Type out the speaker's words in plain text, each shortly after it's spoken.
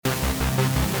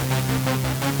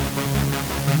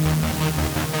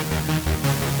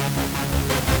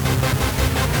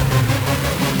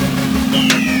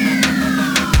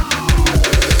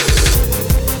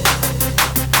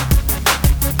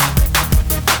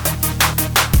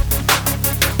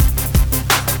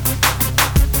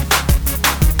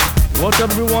What's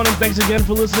up, everyone, and thanks again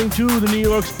for listening to the New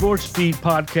York Sports Beat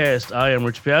podcast. I am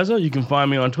Rich Piazza. You can find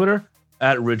me on Twitter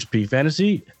at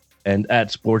RichPFantasy and at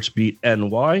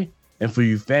SportsBeatNY. And for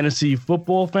you fantasy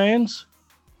football fans,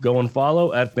 go and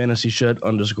follow at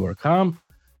FantasyShed_com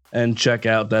and check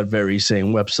out that very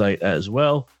same website as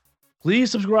well. Please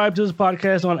subscribe to this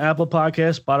podcast on Apple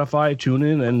Podcasts, Spotify,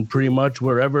 TuneIn, and pretty much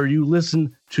wherever you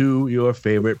listen to your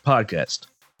favorite podcast.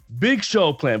 Big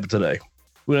show planned for today.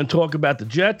 We're going to talk about the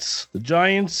Jets, the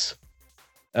Giants,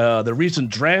 the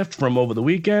recent draft from over the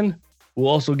weekend. We'll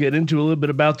also get into a little bit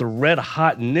about the red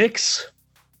hot Knicks.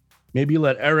 Maybe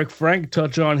let Eric Frank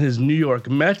touch on his New York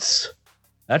Mets.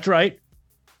 That's right.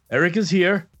 Eric is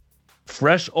here,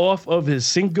 fresh off of his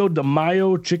Cinco de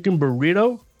Mayo chicken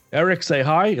burrito. Eric, say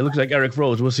hi. It looks like Eric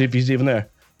froze. We'll see if he's even there.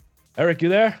 Eric, you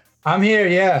there? I'm here,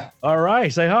 yeah. All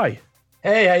right, say hi.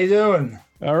 Hey, how you doing?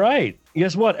 All right.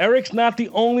 Guess what? Eric's not the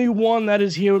only one that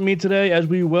is here with me today as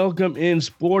we welcome in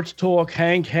Sports Talk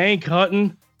Hank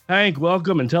Hutton. Hank,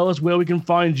 welcome, and tell us where we can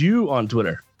find you on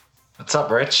Twitter. What's up,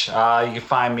 Rich? You can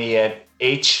find me at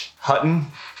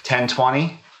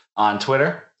HHutton1020 on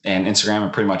Twitter and Instagram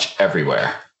and pretty much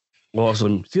everywhere.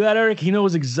 Awesome. See that, Eric? He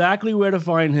knows exactly where to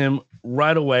find him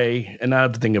right away and not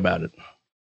have to think about it.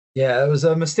 Yeah, it was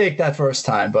a mistake that first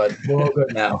time, but we're all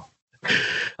good now.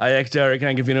 I asked Eric,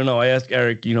 Hank, if you don't know, I asked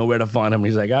Eric, where to find him.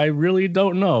 He's like, I really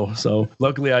don't know. So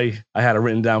luckily I had it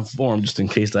written down for him just in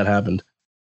case that happened.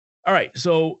 All right,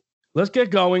 so let's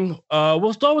get going.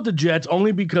 We'll start with the Jets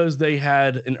only because they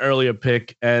had an earlier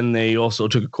pick and they also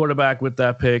took a quarterback with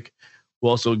that pick. We'll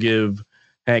also give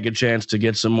Hank a chance to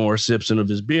get some more sips in of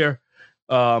his beer.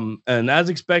 And as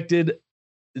expected,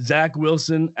 Zach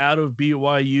Wilson out of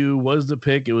BYU was the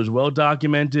pick. It was well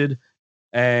documented.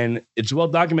 And it's well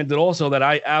documented also that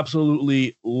I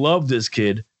absolutely love this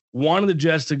kid. Wanted the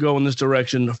Jets to go in this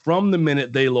direction from the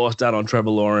minute they lost out on Trevor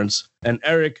Lawrence. And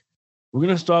Eric, we're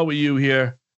going to start with you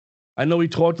here. I know we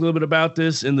talked a little bit about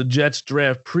this in the Jets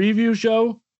draft preview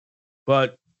show,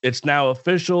 but it's now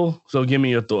official. So give me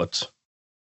your thoughts.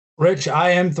 Rich, I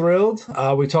am thrilled.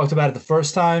 We talked about it the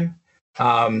first time.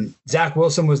 Zach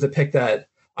Wilson was the pick that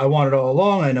I wanted all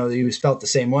along. I know that you felt the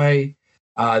same way.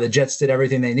 The Jets did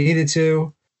everything they needed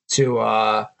to do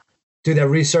their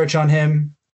research on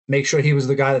him, make sure he was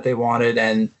the guy that they wanted.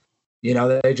 And,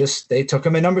 they took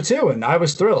him at number 2 and I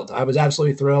was thrilled. I was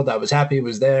absolutely thrilled. I was happy he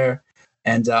was there.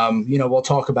 And, we'll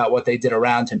talk about what they did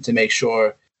around him to make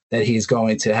sure that he's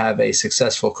going to have a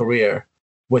successful career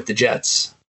with the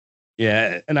Jets.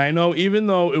 Yeah. And I know even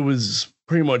though it was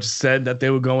pretty much said that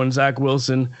they were going Zach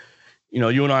Wilson, you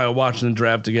and I are watching the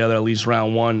draft together, at least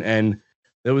round 1. And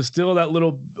there was still that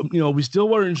little, we still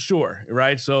weren't sure,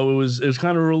 right? So it was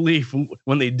kind of a relief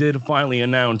when they did finally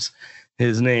announce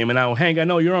his name. And now, Hank, I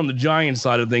know you're on the Giants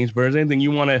side of things, but is there anything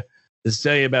you want to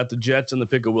say about the Jets and the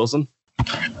pick of Wilson?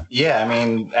 Yeah, I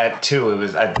mean, at 2,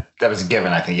 that was a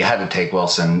given. I think you had to take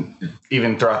Wilson.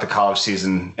 Even throughout the college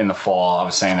season in the fall, I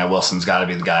was saying that Wilson's got to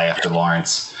be the guy after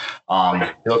Lawrence. He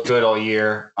looked good all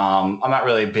year. I'm not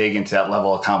really big into that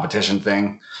level of competition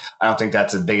thing. I don't think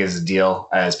that's as big as a deal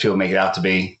as people make it out to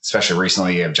be, especially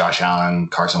recently. You have Josh Allen,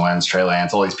 Carson Wentz, Trey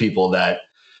Lance, all these people that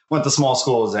went to small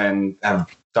schools and have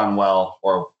done well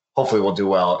or hopefully will do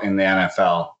well in the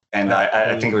NFL. And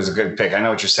I think it was a good pick. I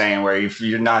know what you're saying, where if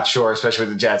you're not sure, especially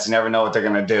with the Jets, you never know what they're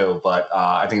going to do. But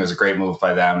I think it was a great move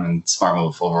by them and smart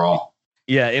move overall.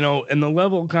 Yeah, and the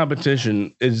level of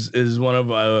competition is one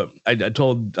of I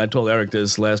told Eric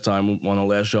this last time on the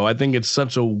last show. I think it's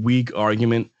such a weak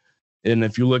argument. And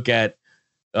if you look at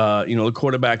the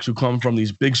quarterbacks who come from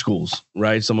these big schools,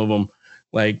 right? Some of them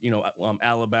like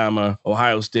Alabama,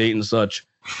 Ohio State, and such,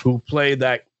 who play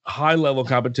that high level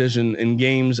competition in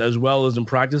games as well as in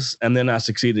practice, and they're not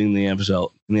succeeding in the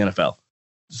NFL.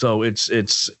 So it's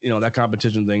that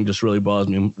competition thing just really bothers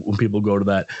me when people go to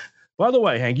that. By the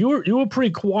way, Hank, you were pretty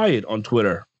quiet on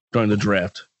Twitter during the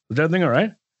draft. Was everything all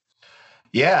right?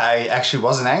 Yeah, I actually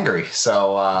wasn't angry.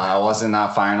 So I wasn't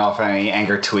firing off any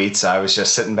anger tweets. I was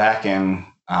just sitting back and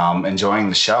enjoying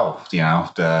the show.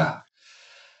 The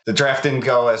draft didn't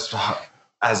go as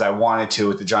I wanted to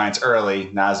with the Giants early.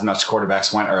 Not as much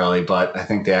quarterbacks went early, but I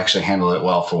think they actually handled it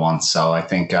well for once. So I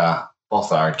think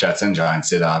both our Jets and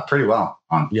Giants did pretty well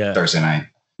on Thursday night.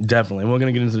 Definitely. We're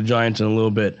going to get into the Giants in a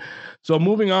little bit. So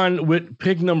moving on with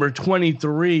pick number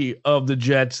 23 of the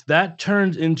Jets, that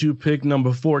turns into pick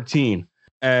number 14.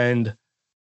 And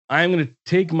I'm going to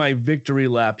take my victory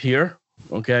lap here.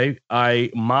 Okay. I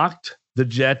mocked the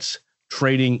Jets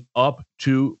trading up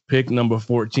to pick number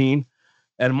 14.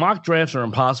 And mock drafts are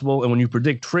impossible. And when you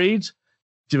predict trades,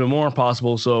 it's even more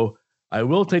impossible. So I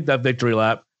will take that victory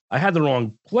lap. I had the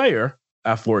wrong player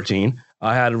at 14.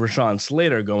 I had Rashawn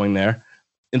Slater going there.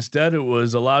 Instead, it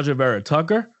was Elijah Vera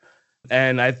Tucker.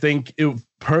 And I think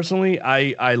personally,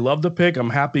 I love the pick. I'm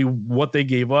happy what they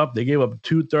gave up. They gave up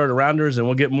 2 third-rounders, and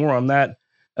we'll get more on that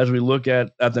as we look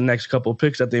at the next couple of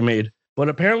picks that they made. But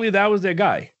apparently that was their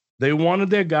guy. They wanted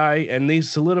their guy, and they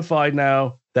solidified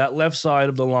now that left side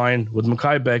of the line with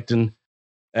Mekhi Becton.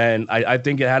 And I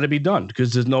think it had to be done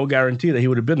because there's no guarantee that he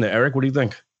would have been there. Eric, what do you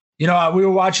think? We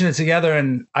were watching it together,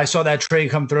 and I saw that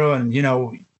trade come through,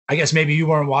 and, I guess maybe you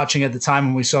weren't watching at the time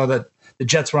when we saw that the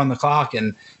Jets were on the clock,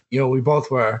 and, we both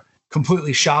were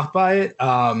completely shocked by it.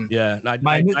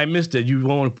 I missed it.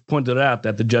 You pointed out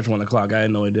that the Jets were on the clock. I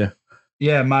had no idea.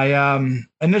 Yeah, my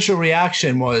initial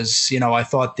reaction was, I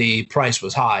thought the price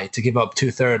was high to give up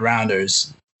 2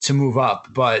 third-rounders to move up.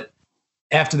 But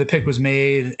after the pick was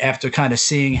made, after kind of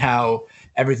seeing how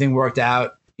everything worked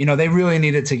out, they really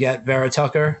needed to get Vera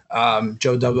Tucker.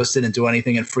 Joe Douglas didn't do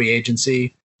anything in free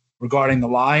agency regarding the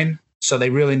line, so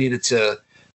they really needed to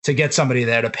get somebody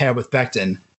there to pair with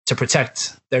Becton to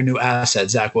protect their new asset,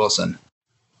 Zach Wilson.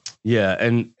 Yeah,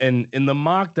 and in the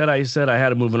mock that I said I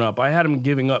had him moving up, I had him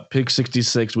giving up pick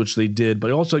 66, which they did,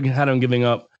 but I also had him giving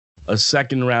up a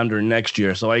second rounder next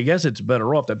year. So I guess it's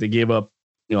better off that they gave up,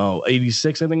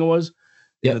 86, I think it was,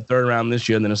 in the third round this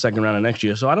year and then a second round of next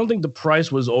year. So I don't think the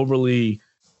price was overly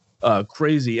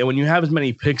crazy. And when you have as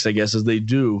many picks, I guess, as they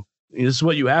do, this is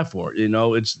what you have for it.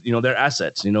 It's, they're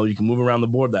assets. You can move around the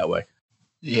board that way.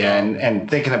 Yeah, and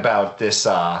thinking about this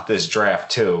draft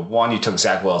too. One, you took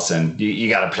Zach Wilson. You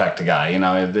got to protect the guy.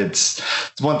 It's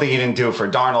one thing you didn't do for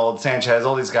Darnold, Sanchez,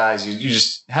 all these guys. You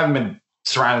just haven't been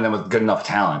surrounding them with good enough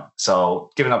talent. So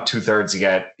giving up 2/3 to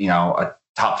get a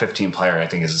top 15 player, I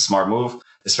think, is a smart move.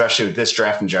 Especially with this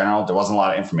draft in general, there wasn't a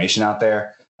lot of information out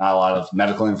there, not a lot of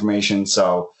medical information.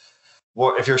 So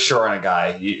if you're sure on a guy,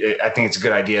 I think it's a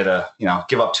good idea to,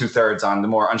 give up 2/3 on the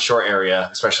more unsure area,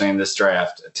 especially in this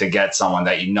draft, to get someone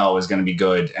that is going to be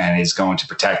good and is going to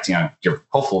protect, your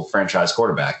hopeful franchise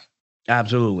quarterback.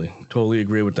 Absolutely. Totally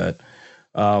agree with that.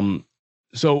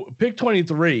 So pick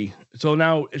 23. So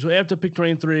after pick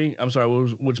 23, I'm sorry,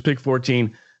 was pick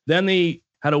 14. Then they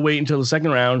had to wait until the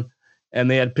second round,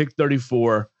 and they had pick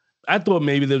 34. I thought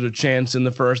maybe there's a chance in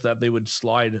the first that they would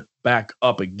slide back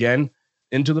up again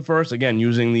into the first, again,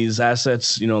 using these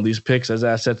assets, these picks as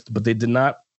assets, but they did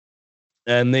not.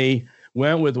 And they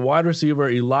went with wide receiver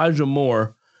Elijah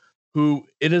Moore, who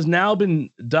it has now been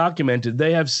documented.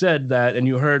 They have said that, and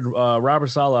you heard Robert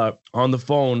Saleh on the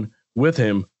phone with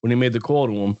him when he made the call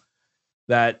to him,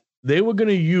 that they were going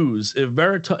to use,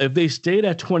 if they stayed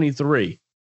at 23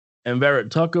 and Vera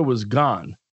Tucker was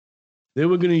gone, they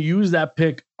were going to use that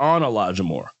pick on Elijah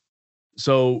Moore.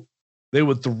 So they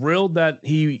were thrilled that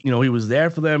he was there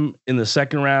for them in the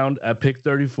second round at pick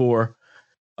 34.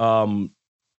 So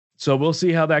we'll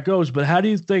see how that goes. But how do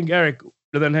you think, Eric,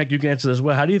 then heck, you can answer this as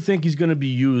well. How do you think he's going to be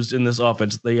used in this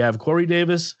offense? They have Corey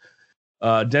Davis.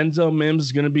 Denzel Mims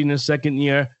is going to be in his second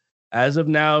year. As of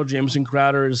now, Jamison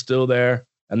Crowder is still there.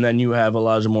 And then you have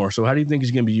Elijah Moore. So how do you think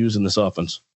he's going to be used in this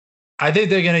offense? I think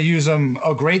they're going to use him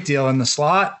a great deal in the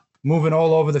slot, moving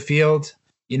all over the field.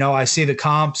 I see the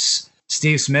comps,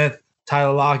 Steve Smith,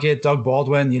 Tyler Lockett, Doug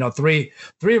Baldwin, three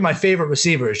of my favorite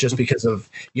receivers just because of,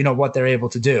 what they're able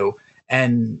to do.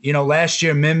 And, last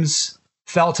year Mims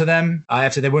fell to them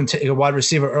after they wouldn't take a wide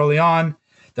receiver early on.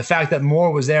 The fact that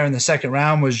Moore was there in the second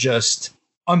round was just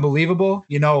unbelievable.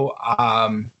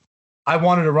 I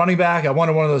wanted a running back. I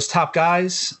wanted one of those top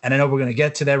guys. And I know we're going to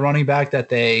get to that running back that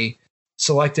they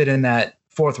selected in that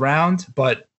fourth round,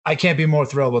 but I can't be more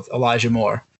thrilled with Elijah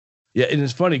Moore. Yeah, and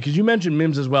it's funny because you mentioned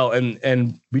Mims as well,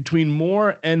 and between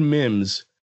Moore and Mims,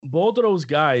 both of those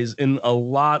guys in a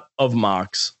lot of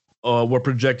mocks were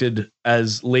projected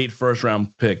as late first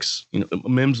round picks.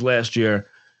 Mims last year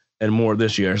and Moore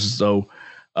this year. So,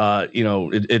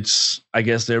 it's I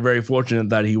guess they're very fortunate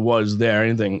that he was there.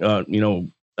 Anything,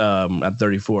 at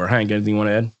 34. Hank, anything you want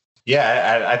to add?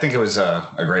 Yeah, I think it was a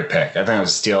great pick. I think it was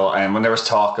a steal. And when there was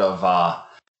talk of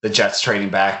the Jets trading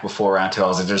back before round 2, I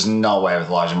was like, there's no way with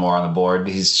Elijah Moore on the board.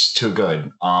 He's just too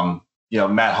good.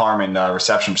 Matt Harmon,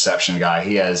 reception perception guy,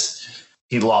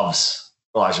 he loves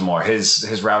Elijah Moore.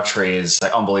 His route tree is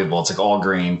like unbelievable. It's like all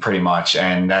green pretty much,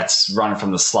 and that's running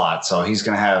from the slot. So he's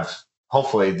going to have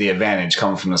hopefully the advantage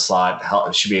coming from the slot.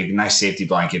 It should be a nice safety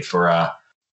blanket for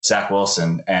Zach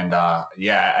Wilson. And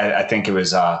I think it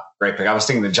was a great pick. I was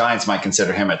thinking the Giants might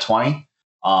consider him at 20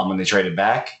 when they traded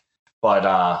back. But,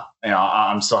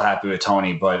 I'm still happy with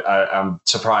Tony, but I'm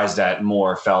surprised that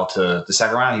Moore fell to the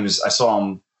second round. I saw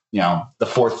him, the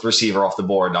fourth receiver off the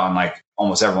board on like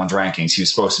almost everyone's rankings. He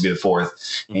was supposed to be the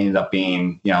fourth. He ended up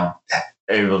being,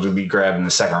 able to be grabbed in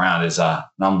the second round is an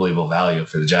unbelievable value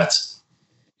for the Jets.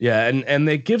 Yeah, and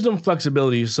it gives them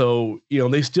flexibility. So,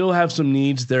 they still have some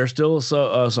needs. There are still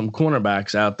some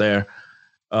cornerbacks out there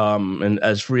and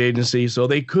as free agency. So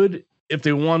they could, if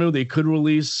they want to, they could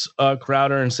release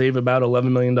Crowder and save about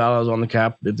 $11 million on the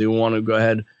cap if they want to go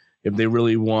ahead, if they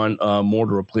really want more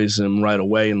to replace him right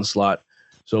away in the slot.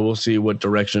 So we'll see what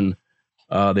direction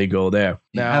they go there.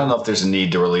 Now, I don't know if there's a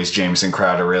need to release Jamison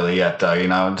Crowder really yet, though.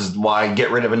 Just why get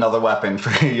rid of another weapon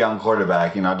for a young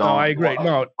quarterback? Don't. I agree.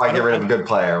 Why get rid of a good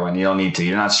player when you don't need to?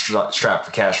 You're not strapped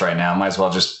for cash right now. Might as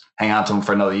well just hang on to him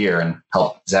for another year and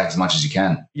help Zach as much as you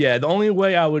can. Yeah, the only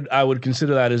way I would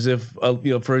consider that is if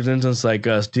for instance, like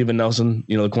Steven Nelson,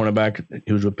 the cornerback,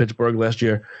 he was with Pittsburgh last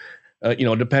year.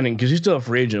 Depending, because he's still a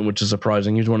free agent, which is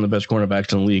surprising. He's one of the best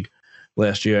cornerbacks in the league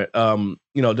last year.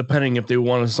 Depending if they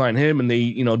want to sign him and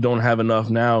they, don't have enough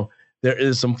now, there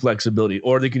is some flexibility,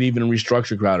 or they could even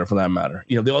restructure Crowder for that matter.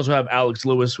 They also have Alex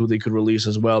Lewis, who they could release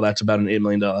as well. That's about an $8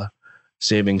 million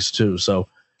savings too. So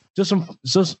just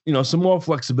some more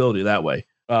flexibility that way.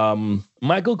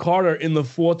 Michael Carter in the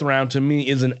 4th round to me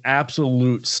is an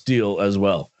absolute steal as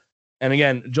well. And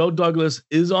again, Joe Douglas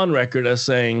is on record as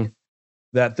saying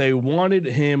that they wanted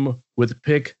him with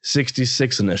pick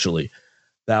 66 initially.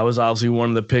 That was obviously one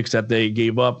of the picks that they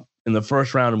gave up in the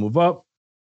 1st round to move up,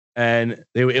 and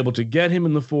they were able to get him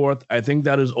in the 4th. I think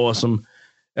that is awesome.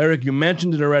 Eric, you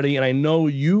mentioned it already, and I know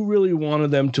you really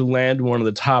wanted them to land one of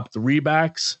the top 3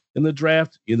 backs in the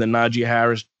draft, either Najee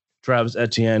Harris, Travis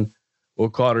Etienne, or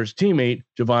Carter's teammate,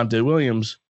 Javonte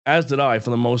Williams, as did I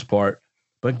for the most part.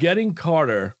 But getting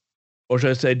Carter, or should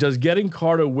I say, does getting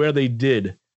Carter where they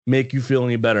did make you feel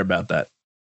any better about that?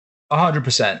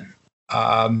 100%.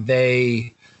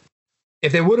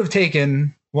 If they would have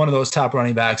taken one of those top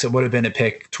running backs, it would have been at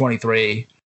pick 23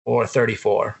 or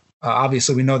 34.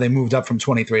 Obviously, we know they moved up from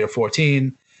 23 to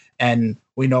 14, and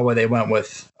we know where they went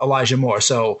with Elijah Moore.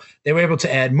 So they were able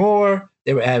to add Moore,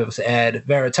 they were able to add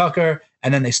Vera Tucker,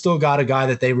 and then they still got a guy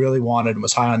that they really wanted and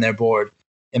was high on their board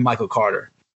in Michael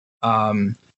Carter.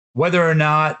 Whether or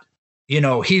not,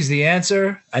 he's the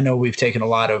answer, I know we've taken a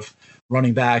lot of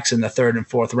running backs in the 3rd and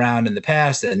 4th round in the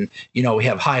past, and we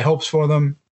have high hopes for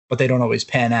them, but they don't always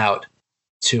pan out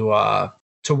to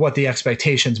what the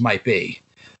expectations might be.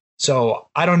 So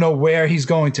I don't know where he's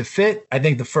going to fit. I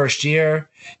think the first year,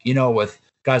 with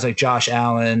guys like Josh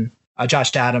Adams,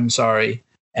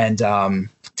 and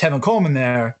Tevin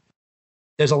Coleman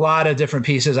there's a lot of different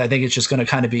pieces. I think it's just going to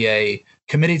kind of be a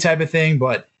committee type of thing,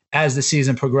 but as the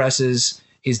season progresses,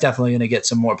 he's definitely going to get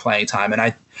some more playing time.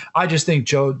 And I just think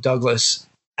Joe Douglas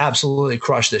absolutely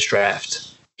crushed this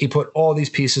draft. He put all these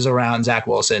pieces around Zach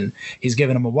Wilson. He's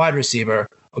given him a wide receiver,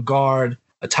 a guard,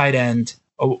 a tight end,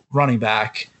 a running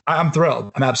back. I'm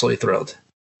thrilled. I'm absolutely thrilled.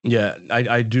 Yeah,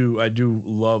 I do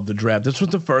love the draft. This was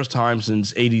the first time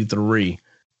since '83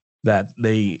 that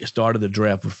they started the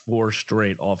draft with 4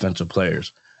 straight offensive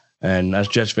players. And as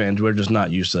Jets fans, we're just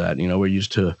not used to that. We're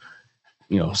used to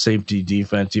safety,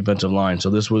 defense, defensive line. So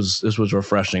this was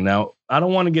refreshing. Now, I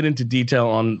don't want to get into detail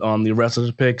on the rest of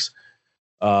the picks,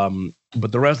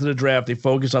 but the rest of the draft, they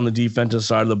focused on the defensive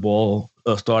side of the ball,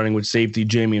 starting with safety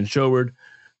Jamien Sherwood,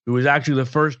 who was actually the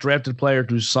first drafted player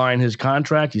to sign his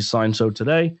contract. He signed so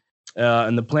today.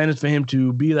 And the plan is for him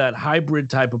to be that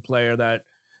hybrid type of player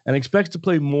and expects to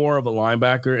play more of a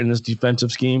linebacker in this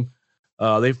defensive scheme.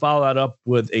 They follow that up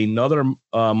with another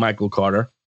Michael Carter,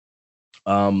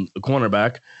 a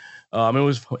cornerback.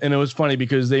 It was funny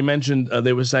because they mentioned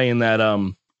they were saying that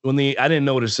I didn't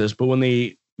notice this, but when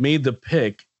they made the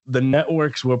pick, the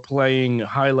networks were playing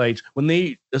highlights when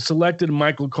they selected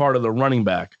Michael Carter, the running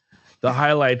back. The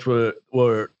highlights were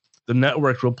the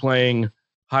networks were playing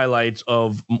highlights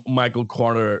of Michael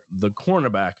Carter, the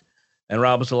cornerback, and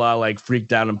Robert Saleh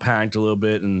freaked out and panicked a little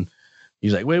bit, and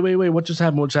he's like, wait, what just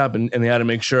happened? What's happened? And they had to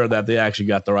make sure that they actually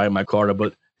got the right Michael Carter,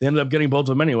 but they ended up getting both of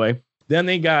them anyway. Then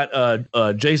they got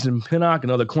Jason Pinnock,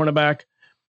 another cornerback,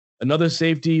 another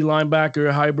safety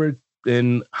linebacker hybrid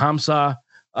in Hamza.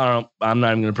 I'm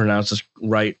not even going to pronounce this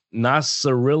right.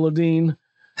 Nasruddin.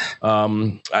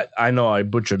 I know I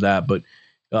butchered that, but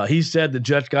he said the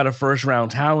Jets got a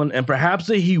 1st-round talent, and perhaps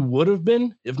he would have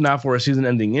been if not for a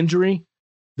season-ending injury.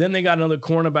 Then they got another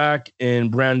cornerback in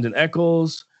Brandon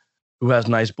Echols, who has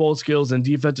nice ball skills, and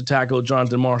defensive tackle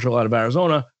Jonathan Marshall out of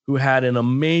Arizona, who had an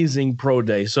amazing pro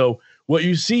day. So what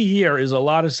you see here is a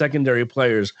lot of secondary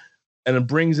players, and it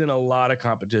brings in a lot of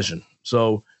competition.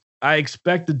 So I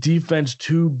expect the defense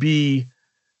to be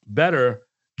better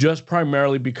just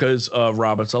primarily because of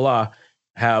Robert Saleh,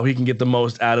 how he can get the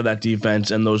most out of that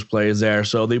defense and those players there.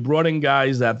 So they brought in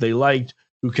guys that they liked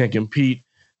who can compete.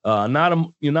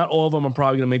 Not all of them are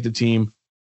probably going to make the team,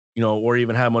 or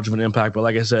even have much of an impact. But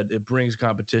like I said, it brings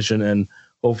competition, and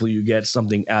hopefully you get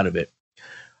something out of it.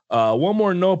 One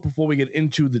more note before we get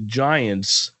into the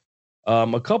Giants.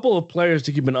 A couple of players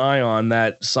to keep an eye on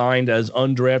that signed as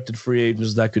undrafted free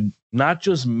agents that could not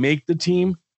just make the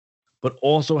team, but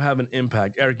also have an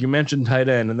impact. Eric, you mentioned tight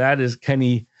end, and that is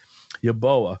Kenny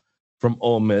Yeboah from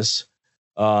Ole Miss.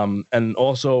 And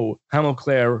also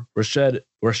Hamilclair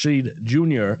Rashid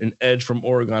Jr., an edge from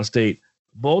Oregon State.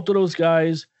 Both of those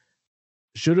guys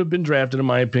should have been drafted, in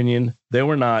my opinion. They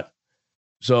were not.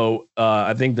 So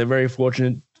I think they're very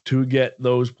fortunate to get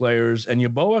those players. And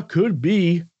Yeboah could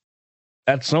be,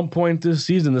 at some point this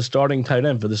season, the starting tight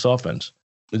end for this offense.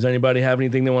 Does anybody have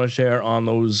anything they want to share on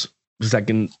those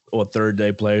second or third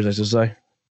day players, I should say?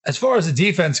 As far as the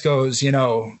defense goes,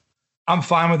 I'm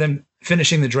fine with them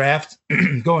finishing the draft,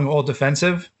 going all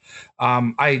defensive.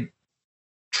 I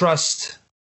trust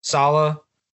Saleh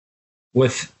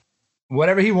with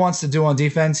whatever he wants to do on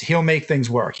defense. He'll make things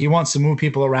work. He wants to move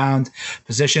people around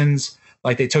positions,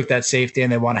 like they took that safety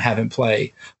and they want to have him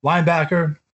play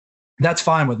linebacker. That's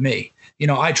fine with me.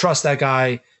 I trust that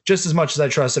guy just as much as I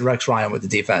trusted Rex Ryan with the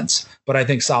defense, but I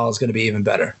think Saleh is going to be even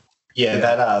better. Yeah,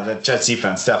 that Jets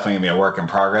defense definitely gonna be a work in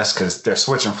progress because they're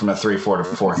switching from a 3-4 to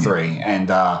 4-3. And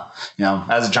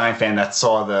as a Giant fan that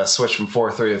saw the switch from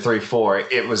 4-3 to 3-4,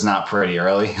 it was not pretty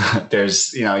early.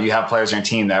 There's you have players on your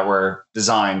team that were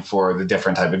designed for the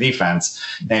different type of defense,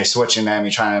 and you're switching them.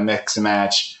 You're trying to mix and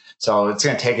match. So it's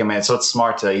going to take a minute. So it's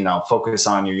smart to focus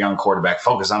on your young quarterback,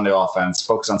 focus on the offense,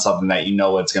 focus on something that you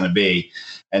know what it's going to be,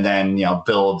 and then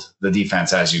build the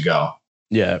defense as you go.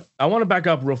 Yeah, I want to back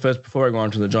up real fast before I go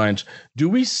on to the Giants. Do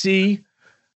we see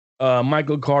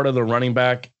Michael Carter, the running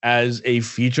back, as a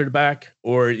featured back?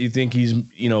 Or you think he's,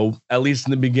 at least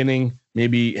in the beginning,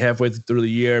 maybe halfway through the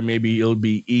year, maybe he'll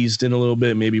be eased in a little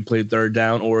bit, maybe play third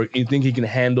down? Or you think he can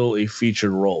handle a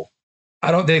featured role?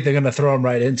 I don't think they're going to throw him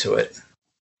right into it.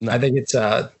 No. I think it's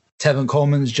Tevin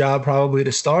Coleman's job probably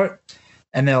to start,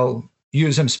 and they'll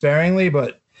use him sparingly.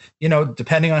 But,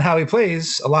 depending on how he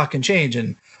plays, a lot can change.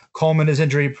 And Coleman is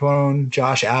injury prone.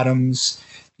 Josh Adams,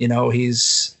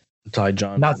 he's Ty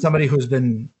Johnson, not somebody who's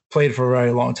been played for a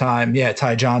very long time. Yeah,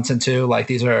 Ty Johnson too. Like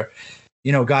these are,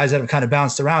 guys that have kind of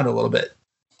bounced around a little bit.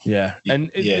 Yeah, and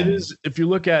it is. If you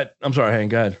look at, I'm sorry,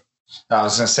 Hank, go ahead. I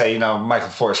was going to say, Michael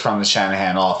Force from the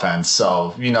Shanahan offense,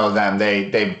 so them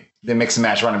they mix and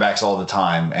match running backs all the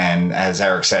time. And as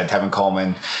Eric said, Tevin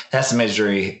Coleman has some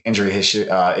injury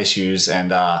issues,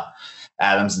 and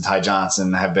Adams and Ty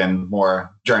Johnson have been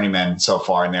more journeymen so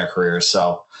far in their careers.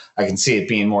 So I can see it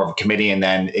being more of a committee, and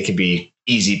then it could be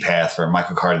easy path for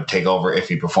Michael Carter to take over if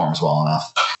he performs well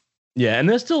enough. Yeah, and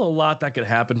there's still a lot that could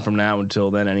happen from now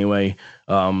until then anyway.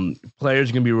 Players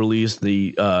are going to be released.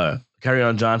 The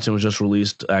Kerryon Johnson was just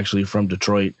released actually from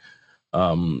Detroit.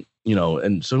 And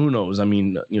so who knows? I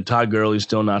mean, Todd Gurley's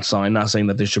still not signed. Not saying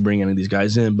that they should bring any of these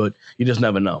guys in, but you just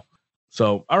never know.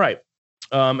 So, all right.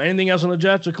 Anything else on the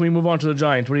Jets, or can we move on to the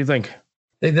Giants? What do you think? I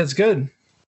think that's good.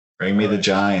 Bring me the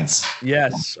Giants.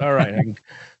 Yes. All right.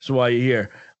 That's why you're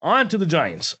here. On to the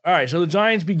Giants. All right. So the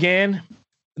Giants began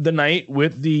the night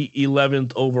with the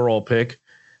 11th overall pick,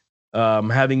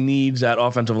 having needs at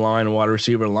offensive line, wide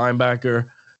receiver,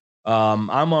 linebacker. I'm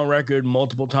on record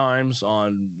multiple times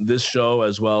on this show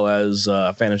as well as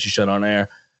Fantasy Shed on Air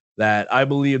that I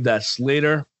believe that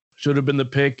Slater should have been the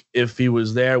pick if he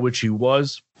was there, which he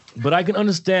was. But I can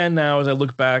understand now as I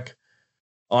look back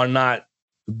on not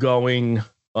going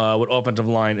with offensive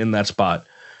line in that spot.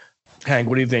 Hank,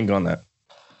 what do you think on that?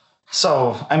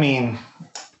 So, I mean,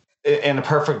 in a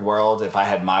perfect world, if I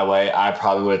had my way, I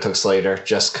probably would have took Slater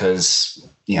just because,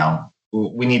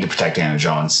 we need to protect Daniel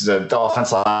Jones. The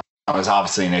offensive line was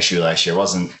obviously an issue last year. It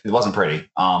wasn't pretty.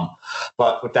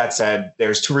 But with that said,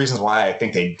 there's two reasons why I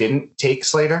think they didn't take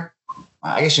Slater.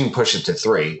 I guess you can push it to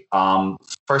three.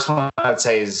 First one I'd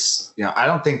say is, I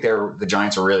don't think the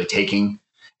Giants are really taking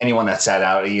anyone that sat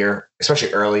out a year,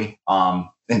 especially early.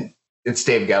 And it's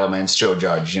Dave Gettleman, it's Joe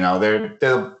Judge. They're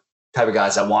the type of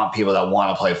guys that want people that want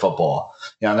to play football.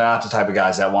 They're not the type of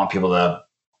guys that want people to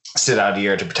sit out a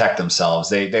year to protect themselves.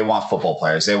 They want football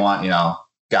players. They want,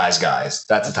 guys.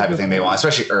 That's the type of thing they want,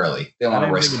 especially early. They want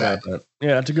to risk that.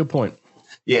 Yeah, that's a good point.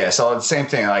 Yeah, so the same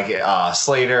thing, like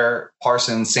Slater,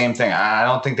 Parsons, same thing. I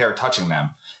don't think they were touching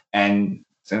them. And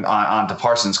on to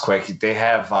Parsons quick, they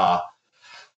have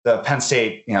the Penn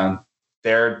State,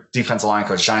 their defensive line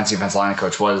coach, Giants defensive line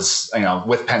coach was,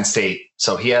 with Penn State.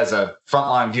 So he has a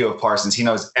frontline view of Parsons. He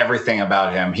knows everything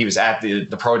about him. He was at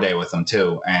the pro day with him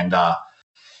too. And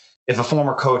if a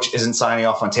former coach isn't signing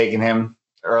off on taking him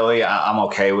early, I'm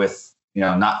okay with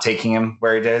not taking him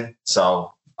where he did.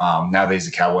 So now that he's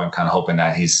a Cowboy, I'm kind of hoping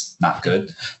that he's not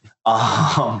good.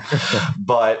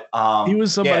 But he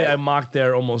was somebody I mocked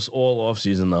there almost all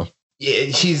offseason, though. Yeah,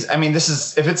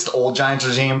 if it's the old Giants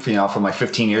regime, from like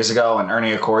 15 years ago, and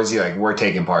Ernie Accorsi, like, we're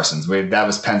taking Parsons. That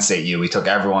was Penn State U. We took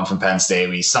everyone from Penn State.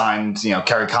 We signed,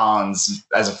 Kerry Collins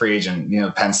as a free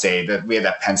agent, Penn State. We had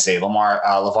that Penn State.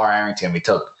 LeVar Arrington, we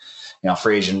took,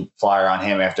 free agent flyer on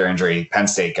him after injury. Penn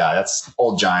State guy. That's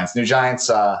old Giants. New Giants,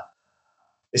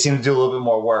 they seem to do a little bit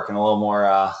more work and a little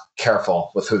more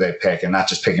careful with who they pick and not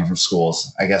just picking from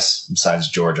schools. I guess besides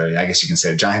Georgia, I guess you can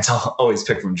say the Giants always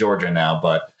pick from Georgia now.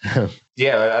 But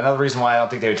yeah, another reason why I don't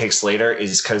think they would take Slater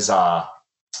is because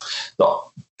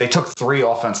they took 3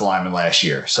 offensive linemen last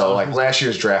year. So like last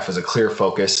year's draft was a clear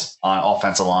focus on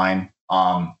offensive line.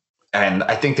 And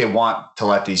I think they want to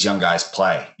let these young guys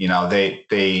play.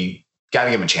 They got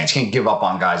to give them a chance. Can't give up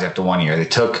on guys after 1 year. They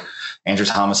took Andrew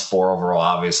Thomas 4 overall,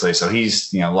 obviously. So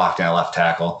he's, locked in at left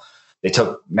tackle. They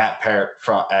took Matt Parrott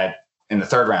in the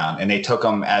 3rd round, and they took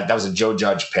him that was a Joe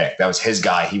Judge pick. That was his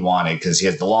guy he wanted because he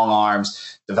has the long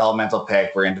arms, developmental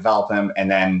pick. We're going to develop him. And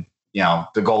then,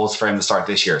 the goal is for him to start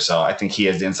this year. So I think he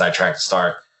has the inside track to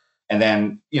start. And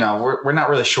then, we're not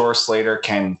really sure Slater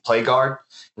can play guard.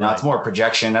 Right. It's more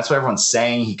projection. That's what everyone's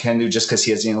saying he can do just because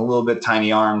he has a little bit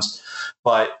tiny arms.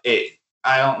 But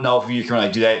I don't know if you can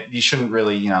really do that. You shouldn't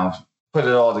really, put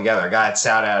it all together. A guy that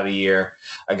sat out a year,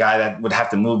 a guy that would have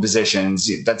to move positions.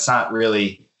 That's not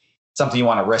really something you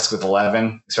want to risk with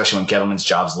 11, especially when Gettleman's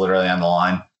job's literally on the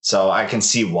line. So I can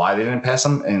see why they didn't pass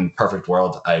him. In perfect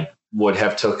world, I would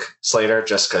have took Slater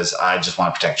just because I just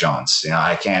want to protect Jones.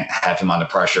 I can't have him under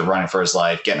pressure, running for his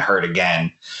life, getting hurt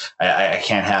again. I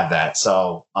can't have that.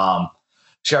 So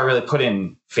just got to really put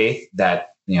in faith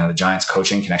that, the Giants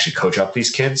coaching can actually coach up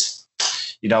these kids.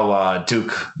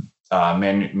 Duke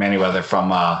Manyweather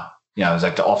from, it was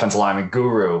like the offensive lineman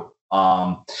guru.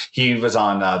 He was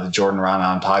on the Jordan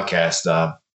Raanan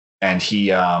podcast, and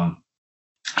he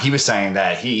was saying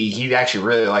that he actually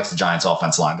really likes the Giants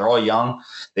offensive line. They're all young.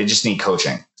 They just need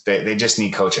coaching. They just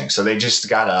need coaching. So they just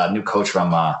got a new coach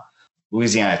from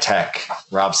Louisiana Tech,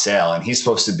 Rob Sale, and he's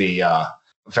supposed to be a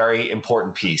very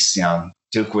important piece.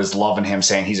 Duke was loving him,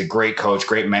 saying he's a great coach,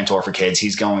 great mentor for kids.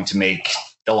 He's going to make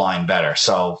the line better.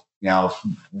 So,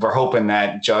 we're hoping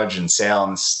that Judge and Sale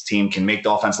and this team can make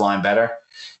the offensive line better.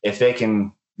 If they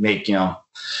can make, 2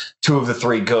 of the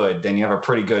 3 good, then you have a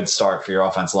pretty good start for your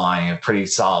offensive line. You have a pretty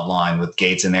solid line with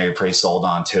Gates in there. You're pretty sold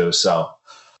on too. So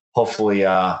hopefully,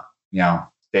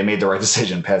 they made the right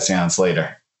decision passing on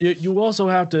Slater. You also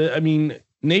have to,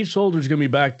 Nate Solder's going to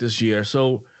be back this year.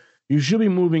 So you should be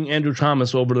moving Andrew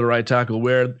Thomas over to the right tackle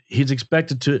where he was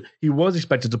expected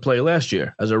to play last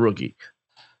year as a rookie.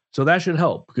 So that should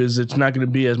help because it's not going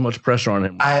to be as much pressure on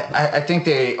him. I think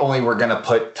they only were going to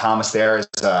put Thomas there as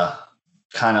a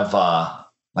kind of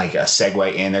like a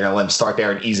segue in. They're going to let him start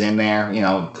there and ease in there.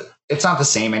 It's not the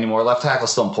same anymore. Left tackle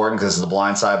is still important because it's the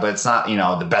blind side, but it's not,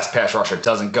 the best pass rusher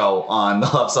doesn't go on the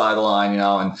left side of the line,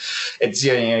 and it's,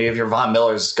 you have your Von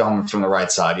Millers coming from the right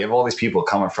side. You have all these people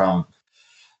coming from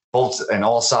both and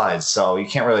all sides. So you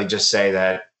can't really just say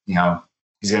that,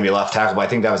 he's going to be left tackle, but I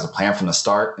think that was the plan from the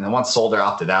start. And then once Solder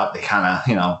opted out, they kind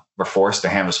of, were forced. Their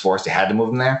hand was forced. They had to move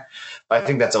him there. But I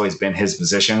think that's always been his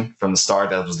position from the start.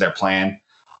 That was their plan.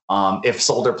 If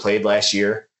Solder played last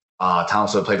year,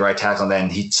 Thomas would have played right tackle, and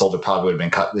then Solder probably would have been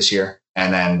cut this year.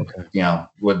 And then,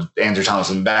 would Andrew Thomas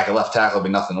have been back at left tackle, would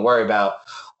be nothing to worry about.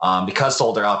 Because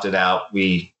Solder opted out,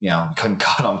 we couldn't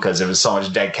cut him because there was so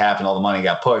much dead cap and all the money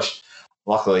got pushed.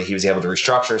 Luckily, he was able to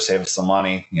restructure, save us some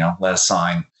money, let us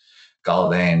sign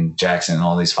Galladay and Jackson and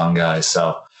all these fun guys.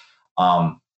 So,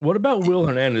 what about Will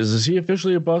Hernandez? Is he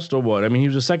officially a bust or what? He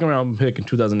was a 2nd-round pick in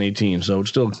 2018, so it's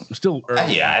still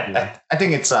early. I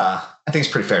think it's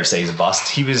pretty fair to say he's a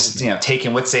bust. He was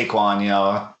taken with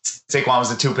Saquon. Saquon was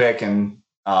the 2 pick, and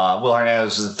Will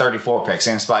Hernandez was the 34 pick.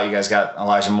 Same spot you guys got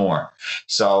Elijah Moore.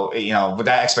 So with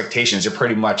that expectations, you're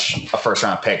pretty much a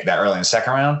 1st-round pick that early in the 2nd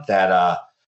round. That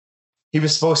he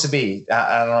was supposed to be,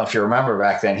 I don't know if you remember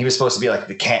back then, he was supposed to be like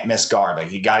the can't miss guard. Like,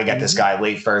 you got to get this guy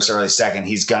late 1st, early 2nd.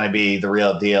 He's going to be the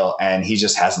real deal. And he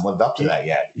just hasn't lived up to that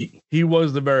yet. He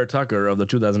was the Vera Tucker of the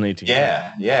 2018.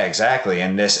 Yeah, exactly.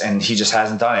 And he just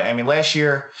hasn't done it. Last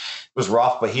year was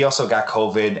rough, but he also got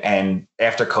COVID. And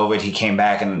after COVID, he came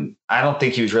back, and I don't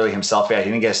think he was really himself yet.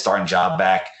 He didn't get a starting job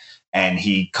back, and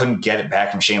he couldn't get it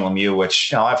back from Shane Lemieux,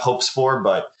 which, I have hopes for,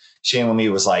 but Shane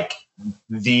Lemieux was like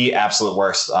the absolute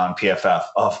worst on PFF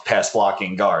of pass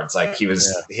blocking guards. Like, he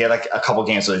had like a couple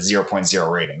games with a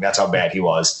 0.0 rating. That's how bad he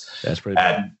was. That's pretty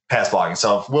bad at pass blocking.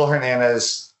 So if Will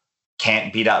Hernandez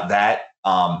can't beat out that,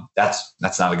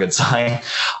 That's not a good sign.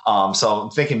 So I'm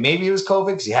thinking maybe it was COVID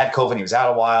because he had COVID and he was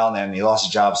out a while and then he lost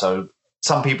his job. So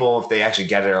some people, if they actually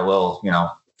get it, are a little,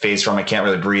 phased from it, can't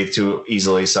really breathe too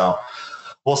easily. So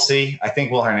we'll see. I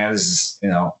think Will Hernandez is,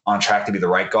 on track to be the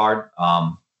right guard.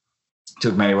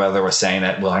 Duke Manyweather was saying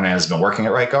that Will Hernandez has been working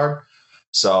at right guard.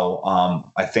 So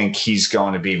I think he's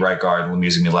going to be right guard.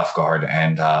 Lemieux's going to be left guard.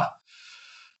 And we're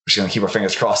just going to keep our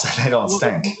fingers crossed that they don't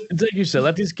stink. Like you said,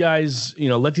 let these guys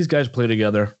play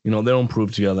together. They'll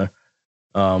improve together.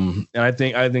 And I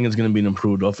think it's going to be an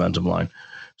improved offensive line.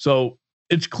 So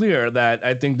it's clear that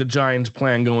I think the Giants'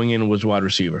 plan going in was wide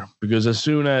receiver, because as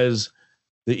soon as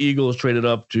the Eagles traded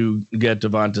up to get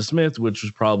Devonta Smith, which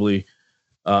was probably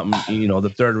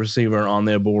the third receiver on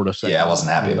their board of second. Yeah, I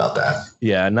wasn't happy about that.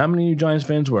 Yeah, not many Giants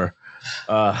fans were.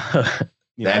 The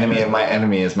enemy of my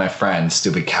enemy is my friend.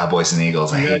 Stupid Cowboys and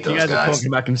Eagles. I hate those guys. You guys are talking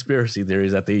about conspiracy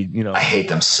theories that they, I hate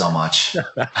them so much.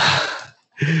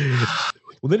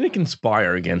 Well, they didn't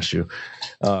conspire against you.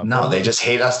 No, they just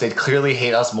hate us. They clearly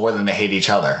hate us more than they hate each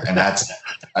other, and that's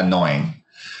annoying.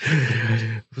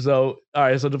 So, all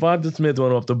right. So Devonta Smith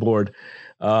went off the board.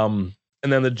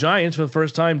 And then the Giants, for the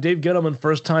first time, Dave Gettleman,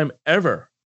 first time ever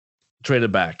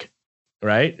traded back,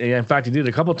 right? And in fact, he did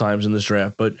a couple times in this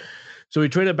draft. But so he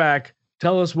traded back.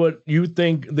 Tell us what you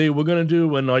think they were going to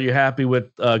do, and are you happy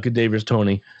with Kadarius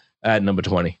Toney at number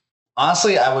 20?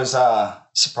 Honestly, I was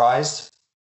surprised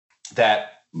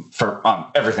that for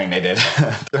everything they did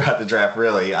throughout the draft,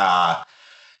 really.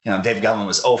 Dave Gettleman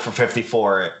was 0 for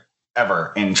 54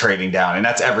 ever in trading down, and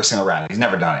that's every single round. He's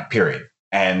never done it, period.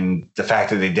 And the fact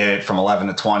that they did it from 11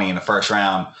 to 20 in the first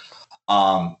round,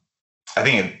 I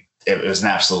think it was an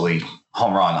absolutely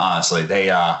home run, honestly. They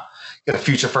got a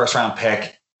future first-round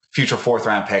pick, future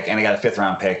fourth-round pick, and they got a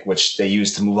fifth-round pick, which they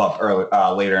used to move up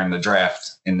later in the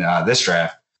draft, in this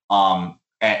draft. And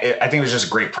I think it was just a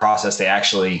great process they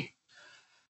actually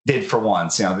did for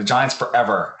once. The Giants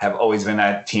forever have always been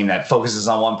that team that focuses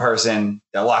on one person.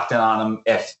 They're locked in on them.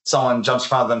 If someone jumps in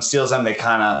front of them, steals them, they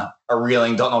kind of are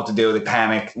reeling, don't know what to do. They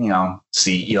panic,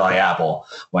 see Eli Apple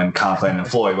when Conklin and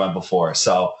Floyd went before.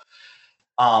 So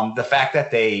the fact that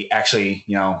they actually,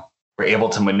 were able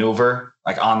to maneuver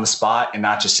like on the spot and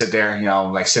not just sit there,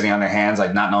 like sitting on their hands,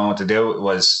 like not knowing what to do,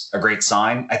 was a great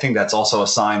sign. I think that's also a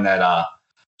sign that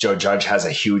Joe Judge has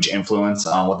a huge influence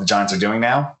on what the Giants are doing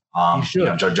now. He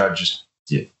should. Joe Judge.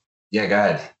 Yeah, go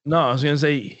ahead. No, I was going to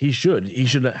say he should. He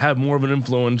should have more of an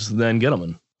influence than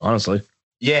Gettleman, honestly.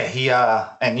 Yeah, he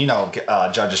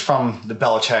Judge is from the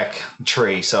Belichick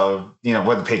tree. So,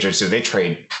 what the Patriots do, they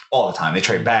trade all the time. They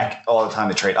trade back all the time.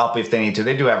 They trade up if they need to.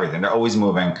 They do everything. They're always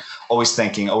moving, always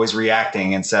thinking, always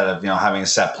reacting instead of, having a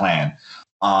set plan.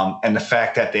 And the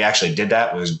fact that they actually did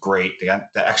that was great. They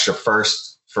got the extra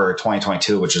first for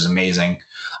 2022, which was amazing,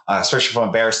 especially from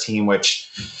a Bears team, which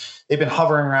they've been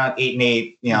hovering around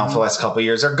 8-8, for the last couple of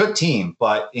years. They're a good team,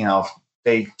 but,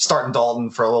 they start in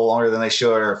Dalton for a little longer than they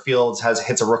should, or Fields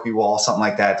hits a rookie wall, something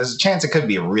like that. There's a chance it could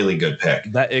be a really good pick.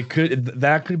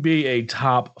 That could be a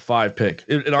top 5 pick.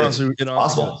 It honestly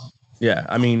possible. Yeah,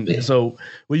 I mean, So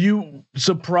were you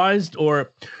surprised,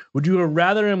 or would you have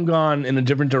rather him gone in a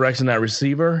different direction at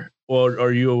receiver, or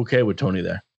are you okay with Toney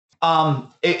there?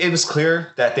 It was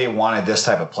clear that they wanted this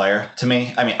type of player to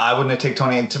me. I mean, I wouldn't have taken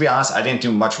Toney. And to be honest, I didn't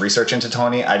do much research into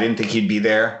Toney. I didn't think he'd be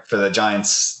there for the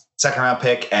Giants' second round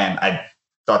pick. And I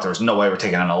thought there was no way we're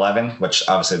taking an 11, which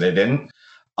obviously they didn't.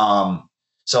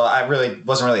 So I really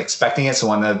wasn't really expecting it. So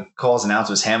when the calls announced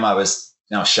it was him, I was,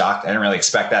 shocked. I didn't really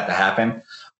expect that to happen,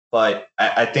 but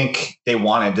I think they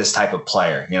wanted this type of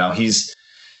player. He's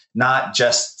not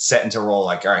just set into a role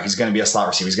like, all right, he's going to be a slot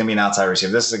receiver. He's going to be an outside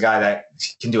receiver. This is a guy that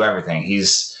can do everything.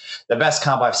 He's the best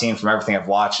comp I've seen from everything I've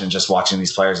watched, and just watching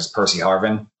these players is Percy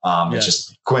Harvin. It's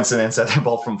just coincidence that they're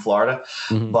both from Florida,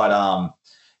 but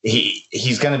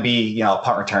he's going to be, a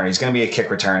punt returner. He's going to be a kick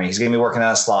returner. He's going to be working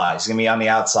on a slot. He's going to be on the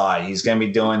outside. He's going to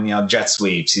be doing, jet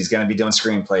sweeps. He's going to be doing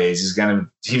screen plays.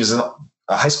 He was a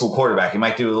high school quarterback. He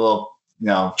might do a little,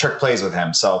 trick plays with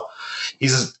him. So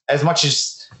he's as much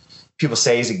as people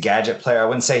say he's a gadget player. I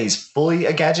wouldn't say he's fully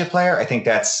a gadget player. I think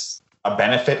that's a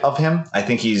benefit of him. I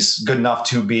think he's good enough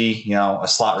to be, a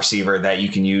slot receiver that you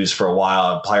can use for a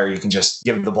while, a player you can just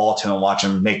give the ball to and watch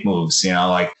him make moves,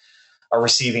 like a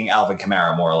receiving Alvin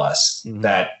Kamara, more or less.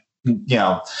 That,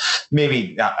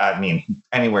 maybe,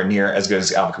 anywhere near as good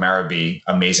as Alvin Kamara would be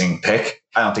amazing pick.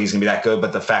 I don't think he's going to be that good,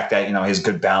 but the fact that, his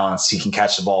good balance, he can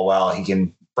catch the ball well, he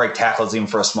can break tackles even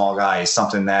for a small guy, is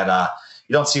something that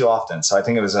you don't see often. So I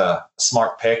think it was a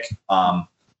smart pick.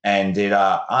 And it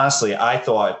honestly, I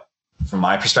thought, from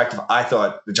my perspective,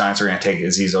 the Giants were going to take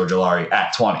Azeez Ojulari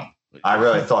at 20. I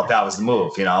really thought that was the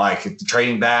move. Like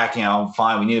trading back.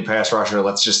 Fine, we need a pass rusher.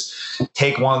 Let's just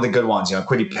take one of the good ones.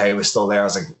 Kwity Paye was still there. I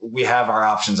was like, we have our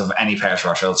options of any pass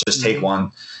rusher. Let's just take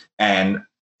one. And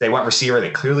they went receiver.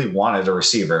 They clearly wanted a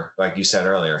receiver, like you said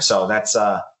earlier. So that's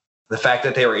the fact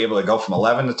that they were able to go from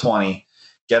 11 to 20,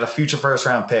 get a future first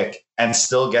round pick, and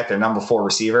still get their number 4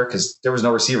 receiver, because there was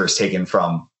no receivers taken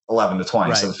from 11 to 20.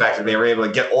 Right. So the fact that they were able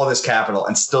to get all this capital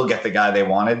and still get the guy they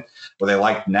wanted, or they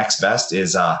liked next best,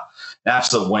 is an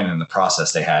absolute win in the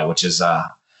process they had, which is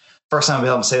first time I've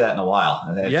been able to say that in a while.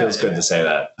 And it feels good to say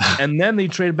that. And then they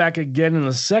trade back again in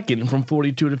the second from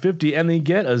 42 to 50, and they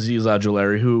get Azeez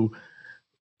Ojulari, who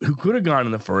could have gone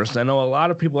in the first. I know a lot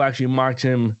of people actually mocked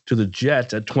him to the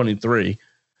Jets at 23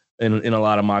 in a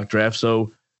lot of mock drafts.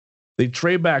 So they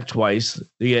trade back twice.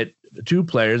 They get 2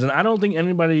 players, and I don't think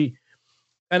anybody's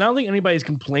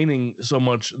complaining so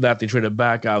much that they traded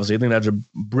back. Obviously, I think that's a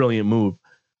brilliant move.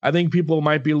 I think people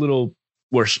might be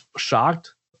were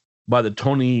shocked by the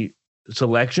Toney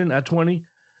selection at 20,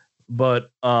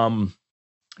 but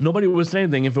nobody would say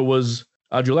anything if it was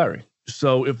Ojulari.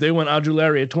 So if they went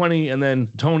Ojulari at 20 and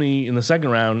then Toney in the second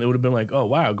round, it would have been like, oh,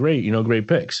 wow, great, great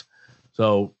picks.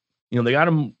 So, they got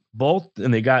them both,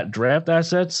 and they got draft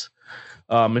assets.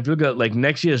 If you look at like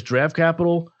next year's draft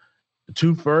capital,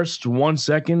 2 firsts, 1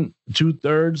 second, 2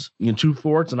 thirds, 2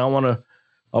 fourths, and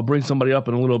I'll bring somebody up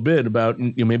in a little bit about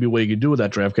maybe what you could do with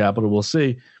that draft capital. We'll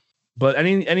see. But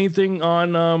anything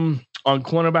on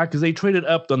cornerback, because they traded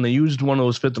up, then they used one of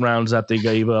those 5th rounds that they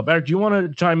gave up. Eric, do you want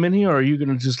to chime in here, or are you going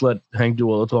to just let Hank do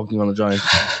all the talking on the Giants?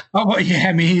 Oh, well, yeah.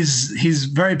 I mean, he's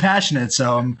very passionate,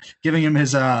 so I'm giving him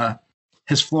his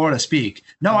floor to speak.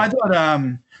 No, I thought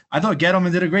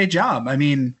Gettleman did a great job. I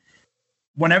mean,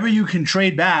 whenever you can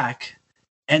trade back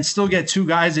and still get 2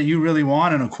 guys that you really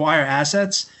want and acquire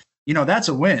assets, that's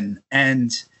a win.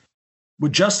 And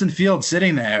with Justin Fields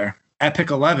sitting there at pick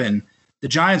 11, the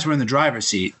Giants were in the driver's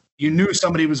seat. You knew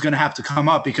somebody was going to have to come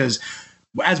up, because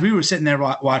as we were sitting there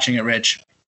watching it, Rich,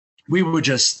 we were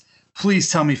just, please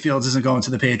tell me Fields isn't going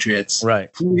to the Patriots.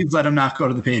 Right. Please let him not go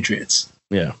to the Patriots.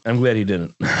 Yeah, I'm glad he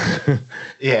didn't.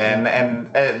 Yeah,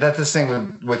 and that's the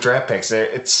thing with draft picks.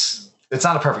 It's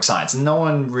not a perfect science. No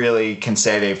one really can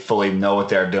say they fully know what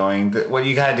they're doing. What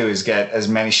you got to do is get as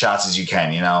many shots as you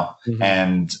can, Mm-hmm.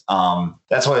 And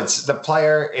that's what it's the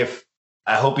player. If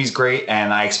I hope he's great,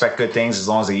 and I expect good things as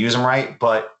long as they use him right.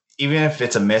 But even if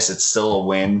it's a miss, it's still a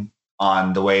win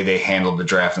on the way they handled the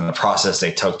draft and the process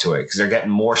they took to it, because they're getting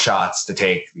more shots to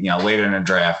take, later in the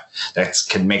draft that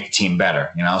can make the team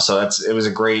better, So it was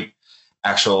a great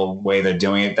actual way they're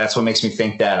doing it. That's what makes me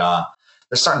think that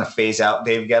they're starting to phase out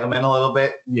Dave Gettleman a little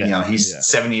bit. Yeah. He's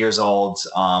 70 years old,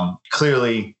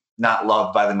 clearly not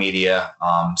loved by the media.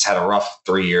 He's had a rough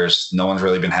 3 years. No one's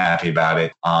really been happy about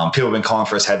it. People have been calling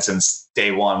for his head since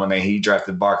day one when he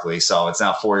drafted Barkley. So it's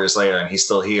now 4 years later and he's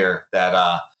still here,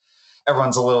 that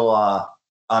everyone's a little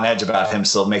on edge about him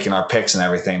still making our picks and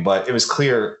everything. But it was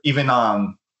clear, even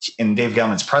in Dave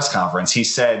Gettleman's press conference, he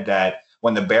said that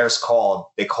when the Bears called,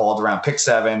 they called around pick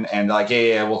 7 and like,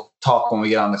 yeah, we'll talk when we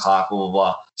get on the clock, blah, blah,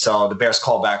 blah. So the Bears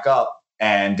called back up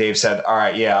and Dave said, all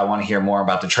right, yeah, I want to hear more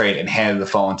about the trade, and handed the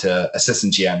phone to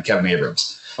assistant GM Kevin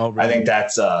Abrams. Oh, really? I think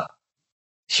that's a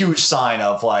huge sign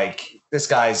of like, this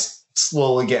guy's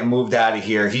slowly getting moved out of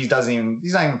here. He's not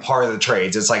even part of the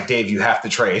trades. It's like, Dave, you have to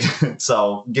trade.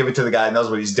 So give it to the guy who knows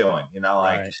what he's doing,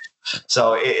 Right.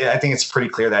 So I think it's pretty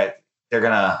clear that they're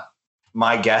going to,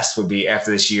 my guess would be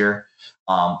after this year,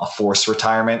 a forced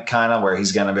retirement kind of, where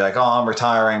he's going to be like, oh, I'm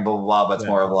retiring, blah, blah, blah. But it's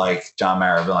more of like John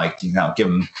Mara, like, give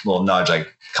him a little nudge.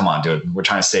 Like, come on, dude, we're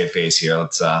trying to save face here.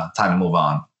 Let's time to move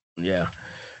on. Yeah.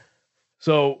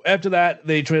 So after that,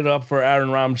 they traded up for Aaron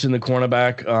Robinson, the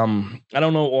cornerback. I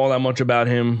don't know all that much about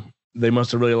him. They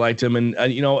must have really liked him. And,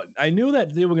 I knew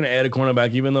that they were going to add a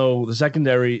cornerback, even though the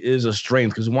secondary is a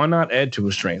strength, because why not add to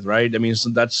a strength, right? I mean, so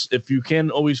that's, if you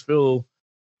can always fill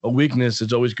a weakness,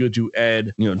 it's always good to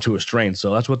add, to a strength.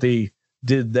 So that's what they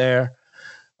did there.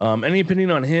 Any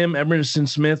opinion on him, Emerson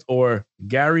Smith, or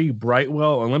Gary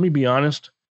Brightwell? And let me be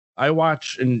honest, I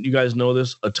watch, and you guys know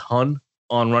this, a ton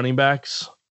on running backs,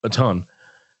 a ton.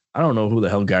 I don't know who the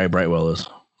hell Gary Brightwell is.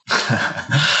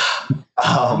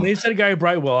 When they said Gary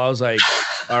Brightwell, I was like,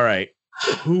 all right,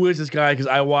 who is this guy? Because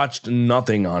I watched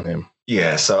nothing on him.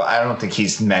 Yeah, so I don't think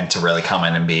he's meant to really come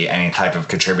in and be any type of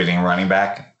contributing running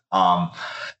back.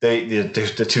 The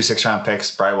 2 6-round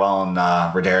picks, Brightwell and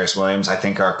Rodarius Williams, I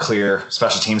think are clear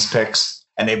special teams picks,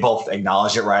 and they both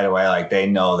acknowledge it right away. Like, they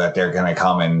know that they're going to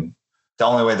come in. The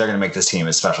only way they're going to make this team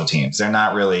is special teams. They're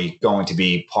not really going to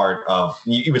be part of,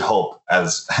 you would hope,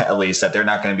 as at least, that they're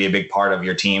not going to be a big part of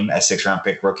your team as 6-round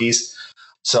pick rookies.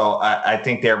 So I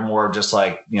think they're more just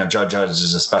like, Joe Judge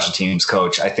is a special teams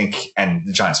coach. I think, and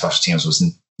the Giants special teams was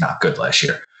not good last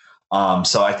year.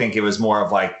 So I think it was more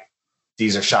of like,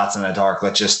 these are shots in the dark.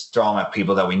 Let's just throw them at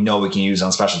people that we know we can use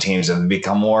on special teams and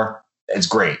become more. It's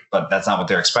great, but that's not what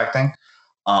they're expecting.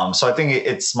 So I think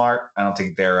it's smart. I don't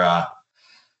think I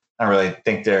don't really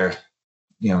think they're,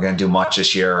 going to do much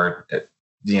this year. Or,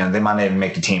 they might not even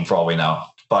make the team for all we know.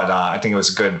 But I think it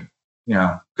was a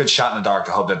good shot in the dark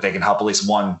to hope that they can help at least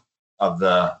one of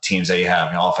the teams that you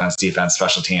have, offense, defense,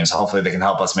 special teams. Hopefully they can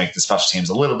help us make the special teams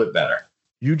a little bit better.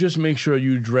 You just make sure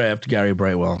you draft Gary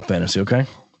Brightwell in fantasy, okay?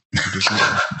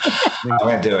 I'm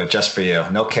going to do it just for you.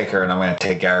 No kicker, and I'm going to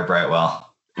take Gary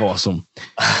Brightwell. Awesome.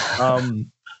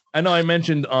 I know I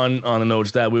mentioned on the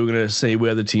notes that we were going to say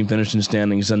where the team finished in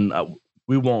standings, and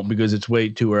we won't because it's way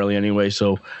too early anyway.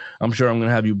 So I'm sure I'm going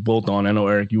to have you both on. I know,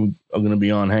 Eric, you are going to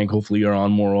be on. Hank, hopefully you're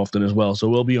on more often as well. So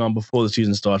we'll be on before the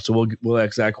season starts. So we'll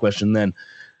ask that question then.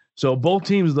 So both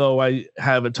teams, though, I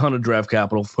have a ton of draft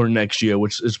capital for next year,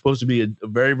 which is supposed to be a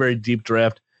very, very deep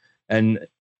draft and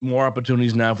more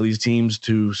opportunities now for these teams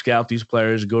to scout these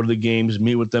players, go to the games,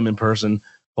 meet with them in person,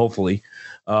 hopefully.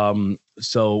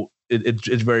 So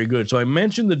it's very good. So I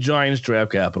mentioned the Giants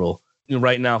draft capital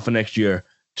right now for next year,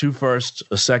 2 firsts,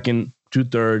 a second, 2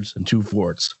 thirds, and 2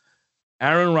 fourths.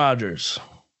 Aaron Rodgers,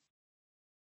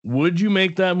 would you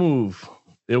make that move?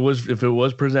 If it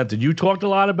was presented. You talked a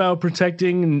lot about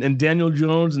protecting and Daniel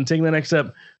Jones and taking the next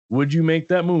step. Would you make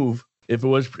that move if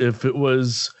it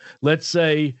was, let's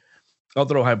say, I'll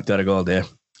throw a hypothetical out there.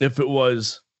 If it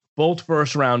was both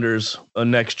first rounders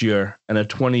next year and a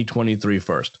 2023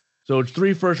 first. So it's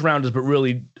 3 first rounders, but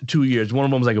really 2 years. One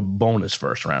of them was like a bonus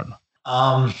first round.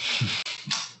 I'm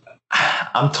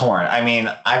torn. I mean,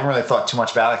 I haven't really thought too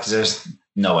much about it because there's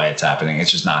no way it's happening. It's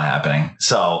just not happening.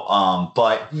 So,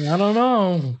 but I don't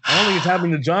know. I don't think it's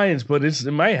happening to Giants, but it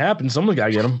might happen. Someone got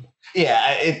to get him.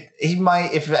 Yeah, he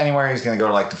might. If anywhere, he's going to go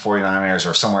to like the 49ers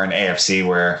or somewhere in AFC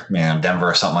where, Denver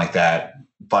or something like that.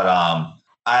 But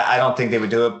I don't think they would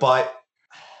do it. But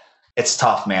it's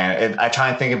tough, man. I try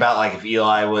and think about like if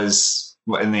Eli was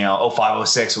in the 05,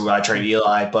 06, would I trade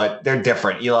Eli? But they're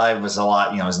different. Eli was a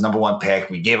lot, his number 1 pick.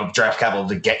 We gave up draft capital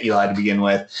to get Eli to begin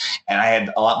with. And I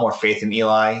had a lot more faith in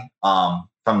Eli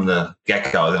from the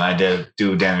get-go than I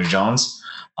do Daniel Jones.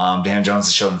 Daniel Jones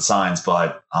has shown signs,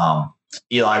 but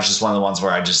Eli is just one of the ones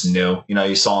where I just knew,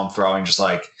 you saw him throwing just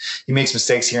like he makes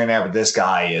mistakes here and there, but this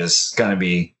guy is going to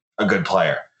be a good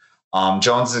player.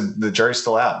 Jones, the jury's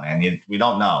still out, man. We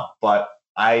don't know, but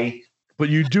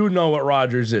you do know what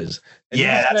Rodgers is.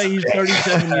 And he's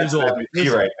 37 years old.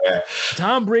 Listen, right there.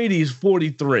 Tom Brady is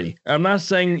 43. I'm not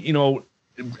saying,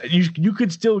 you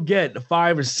could still get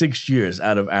 5 or 6 years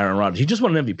out of Aaron Rodgers. He just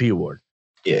won an MVP award.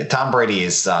 Yeah, Tom Brady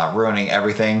is ruining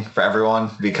everything for everyone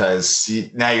because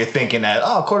now you're thinking that,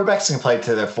 quarterbacks can play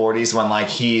to their 40s when like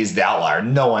he's the outlier.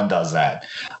 No one does that.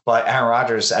 But Aaron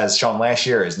Rodgers, as shown last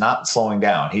year, is not slowing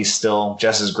down. He's still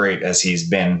just as great as he's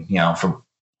been, for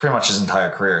pretty much his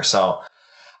entire career. So,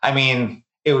 I mean,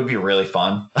 it would be really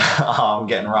fun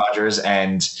getting Rodgers,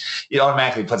 and it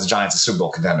automatically puts the Giants as Super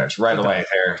Bowl contenders right away.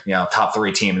 They're, top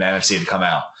 3 team in the NFC to come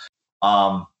out.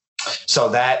 So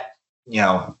that,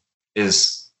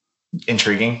 is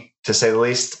intriguing to say the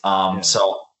least.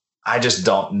 So I just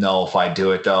don't know if I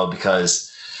do it though,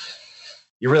 because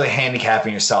you're really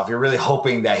handicapping yourself. You're really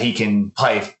hoping that he can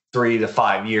play 3 to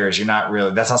 5 years.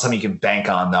 That's not something you can bank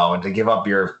on though. And to give up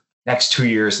your next 2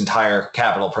 years entire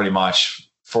capital pretty much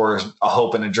for a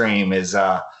hope and a dream is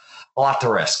a lot to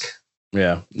risk.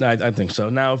 Yeah, I think so.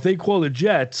 Now, if they call the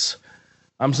Jets,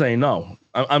 I'm saying no.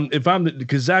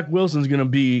 Because Zach Wilson's going to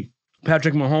be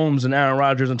Patrick Mahomes and Aaron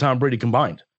Rodgers and Tom Brady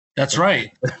combined. That's right.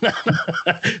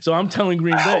 So I'm telling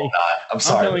Green Bay. I'm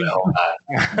sorry.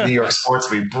 New York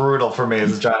sports would be brutal for me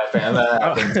as a Giant fan.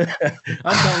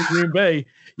 I'm telling Green Bay,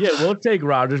 we'll take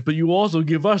Rodgers, but you also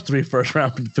give us 3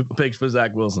 first-round picks for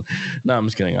Zach Wilson. No, I'm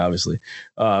just kidding, obviously.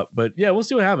 But, we'll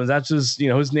see what happens. That's just,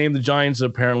 his name. The Giants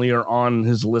apparently are on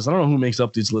his list. I don't know who makes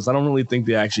up these lists. I don't really think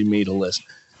they actually made a list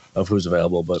of who's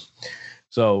available, but –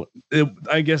 so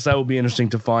I guess that will be interesting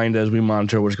to find as we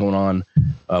monitor what's going on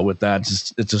with that.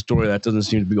 It's a story that doesn't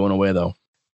seem to be going away, though.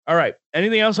 All right.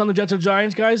 Anything else on the Jets or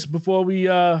Giants, guys, before we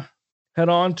head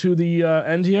on to the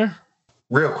end here?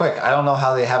 Real quick, I don't know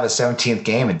how they have a 17th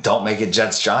game and don't make it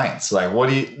Jets Giants. Like,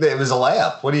 it was a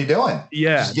layup. What are you doing?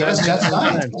 Yeah. Just give us Jets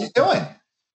Giants. What are you doing?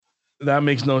 That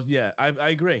makes I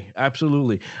agree.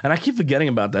 Absolutely. And I keep forgetting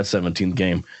about that 17th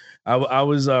game. I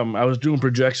was doing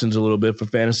projections a little bit for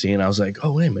fantasy, and I was like,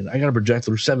 oh, wait a minute. I got to project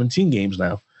through 17 games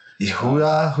now. Who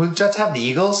the Jets have? The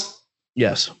Eagles?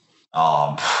 Yes.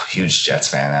 Oh, huge Jets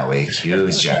fan that week.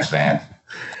 Huge Jets fan.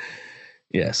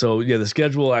 Yeah, so yeah, the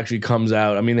schedule actually comes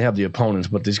out. I mean, they have the opponents,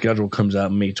 but the schedule comes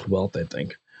out May 12th, I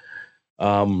think.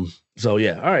 So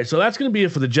yeah, all right. So that's going to be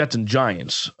it for the Jets and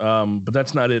Giants. But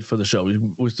that's not it for the show.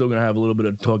 We're still going to have a little bit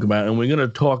of talk about, and we're going to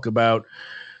talk about.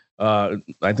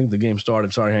 I think the game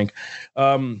started. Sorry, Hank.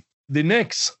 The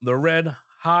Knicks, the red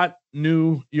hot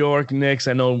New York Knicks.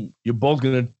 I know you're both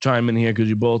going to chime in here because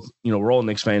you both, we're all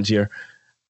Knicks fans here.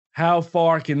 How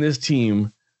far can this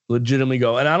team legitimately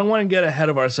go? And I don't want to get ahead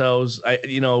of ourselves.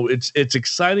 It's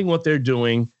exciting what they're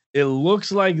doing. It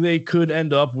looks like they could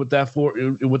end up with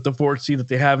the fourth seed that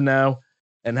they have now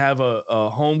and have a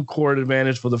home court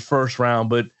advantage for the first round.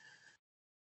 But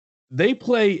they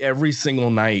play every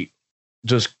single night.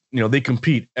 Just, they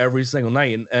compete every single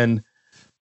night. And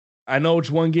I know it's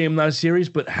one game, not a series,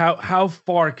 but how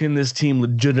far can this team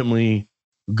legitimately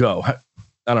go?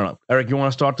 I don't know. Eric, you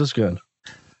want to start this? Good.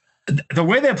 The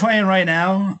way they're playing right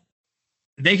now,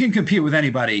 they can compete with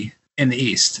anybody in the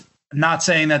East. Not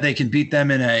saying that they can beat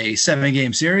them in a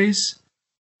 7-game series,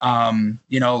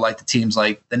 like the teams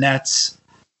like the Nets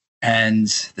and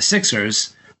the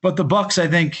Sixers. But the Bucks, I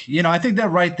think they're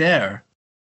right there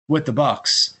with the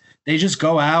Bucks. They just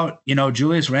go out.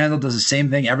 Julius Randle does the same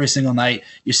thing every single night.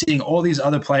 You're seeing all these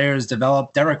other players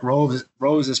develop. Derrick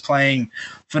Rose is playing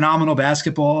phenomenal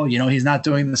basketball. He's not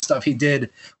doing the stuff he did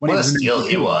when what he was a steal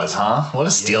he was, huh? What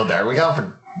a steal there. We got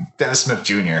him for Dennis Smith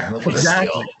Jr. What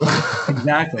exactly. a steal.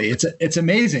 Exactly. It's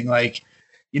amazing.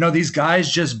 These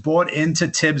guys just bought into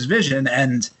Tibbs' vision.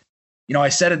 And, I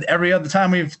said it every other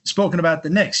time we've spoken about the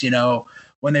Knicks.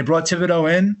 When they brought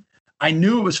Thibodeau in, I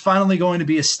knew it was finally going to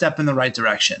be a step in the right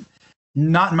direction.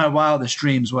 Not in my wildest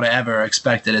dreams would I ever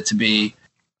expected it to be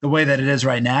the way that it is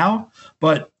right now.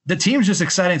 But the team's just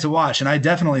exciting to watch. And I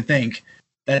definitely think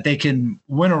that they can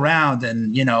win around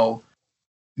and,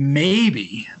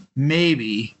 maybe,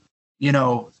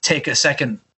 take a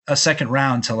second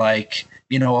round to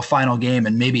a final game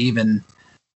and maybe even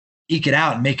eke it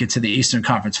out and make it to the Eastern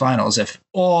Conference Finals if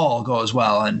all goes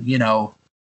well and,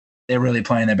 they're really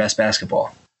playing their best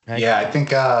basketball. Yeah, I think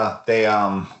they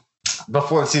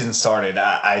before the season started,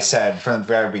 I said from the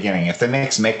very beginning, if the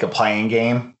Knicks make a playing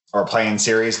game or a playing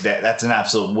series, that's an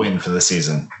absolute win for the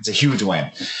season. It's a huge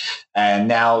win. And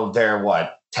now they're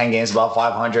 10 games above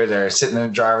 500. They're sitting in the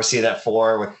driver's seat at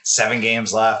 4 with 7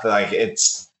 games left.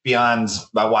 It's beyond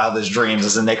my wildest dreams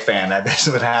as a Knicks fan that this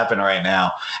would happen right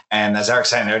now. And as Eric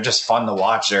said, they're just fun to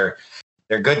watch. They're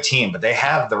a good team, but they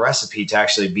have the recipe to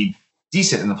actually be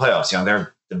decent in the playoffs.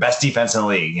 They're the best defense in the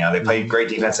league. They play great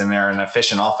defense and they're an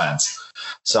efficient offense.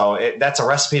 So that's a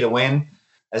recipe to win.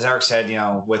 As Eric said,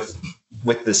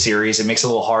 with the series, it makes it a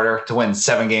little harder to win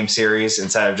 7-game series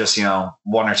instead of just,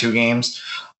 1 or 2 games.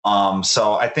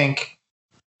 So I think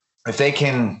if they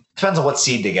can, depends on what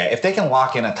seed they get. If they can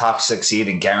lock in a top 6 seed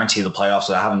and guarantee the playoffs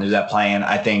without having to do that playing,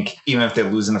 I think even if they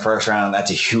lose in the first round,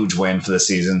 that's a huge win for the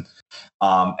season.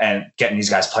 And getting these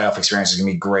guys playoff experience is going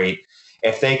to be great.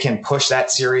 If they can push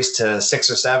that series to 6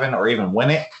 or 7 or even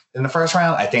win it in the first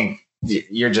round, I think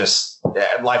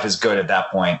life is good at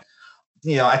that point.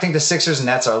 I think the Sixers and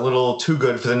Nets are a little too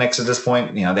good for the Knicks at this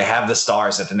point. They have the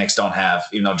stars that the Knicks don't have,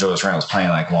 even though Julius Randle's playing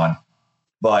like one.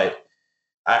 But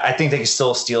I think they can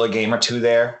still steal a game or two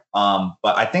there. But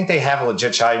I think they have a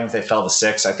legit shot, even if they fell to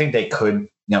 6. I think they could,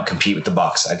 compete with the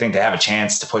Bucks. I think they have a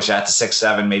chance to push that to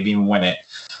 6-7, maybe even win it.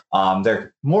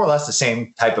 They're more or less the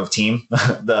same type of team,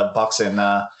 the Bucks and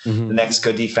the Knicks,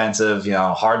 good defensive,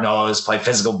 hard nose, play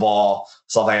physical ball,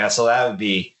 stuff like that. So that would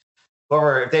be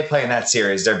whoever, if they play in that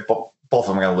series, they're both of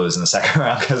them are going to lose in the second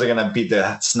round because they're going to beat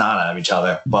the snot out of each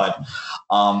other. But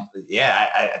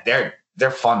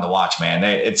they're fun to watch, man.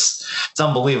 It's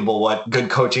unbelievable what good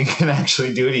coaching can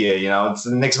actually do to you. It's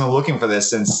the Knicks have been looking for this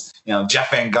since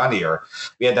Jeff Van Gundy, or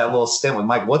we had that little stint with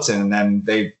Mike Woodson, and then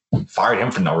they fired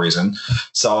him for no reason.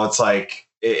 So it's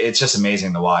it's just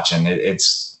amazing to watch, and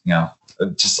it's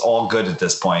just all good at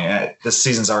this point. This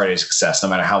season's already a success, no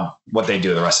matter what they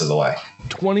do the rest of the way.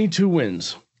 22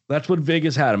 wins. That's what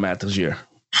Vegas had them at this year.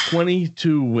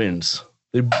 22 wins.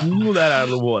 They blew that out of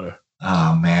the water.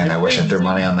 Oh man, I wish I threw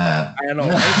money on that. I know.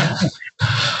 Right?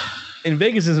 And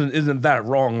Vegas isn't that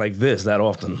wrong like this that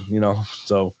often,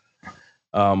 So,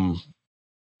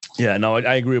 yeah, no,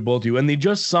 I agree with both of you. And they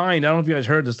just signed. I don't know if you guys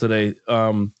heard this today.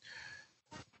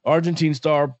 Argentine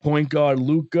star point guard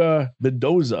Luca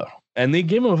Mendoza, and they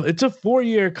gave him it's a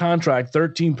 4-year contract,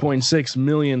 $13.6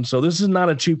 million. So this is not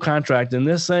a cheap contract. And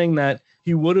they're saying that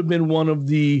he would have been one of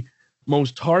the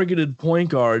most targeted point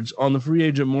guards on the free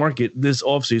agent market this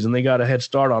offseason. They got a head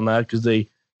start on that because they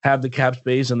have the cap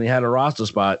space and they had a roster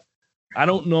spot. I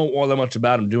don't know all that much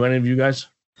about him. Do any of you guys?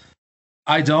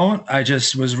 I don't. I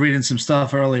just was reading some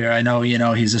stuff earlier. I know,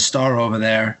 he's a star over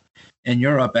there in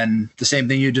Europe, and the same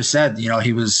thing you just said,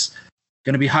 he was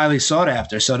going to be highly sought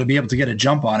after. So to be able to get a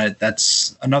jump on it,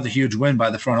 that's another huge win by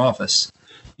the front office.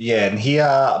 Yeah, and he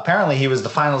apparently he was the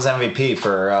Finals MVP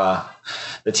for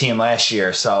the team last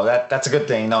year, so that's a good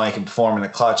thing. He can perform in the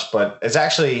clutch, but it's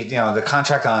actually the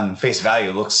contract on face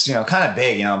value looks kind of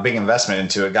big. Big investment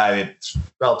into a guy that's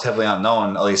relatively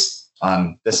unknown, at least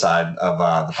on this side of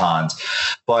the pond.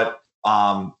 But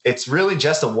it's really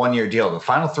just a 1-year deal. The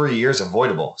final 3 years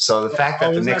avoidable. So the fact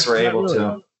that the Knicks were able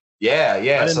to,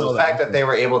 yeah. So the fact that they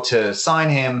were able to sign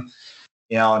him.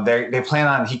 They plan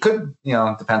on, he could,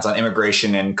 depends on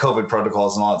immigration and COVID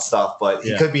protocols and all that stuff, but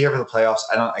he could be here for the playoffs.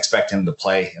 I don't expect him to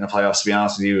play in the playoffs, to be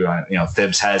honest with you.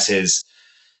 Thibs has his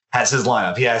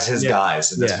lineup. He has his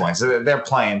guys at this point. So they're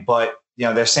playing, but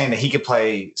they're saying that he could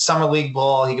play summer league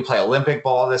ball. He could play Olympic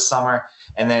ball this summer.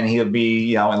 And then he would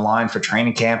be, in line for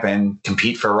training camp and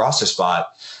compete for a roster spot.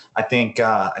 I think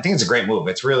it's a great move.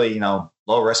 It's really,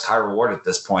 low risk, high reward at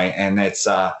this point. And it's,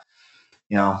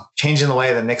 changing the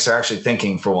way the Knicks are actually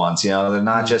thinking for once. They're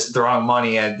not just throwing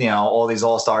money at, all these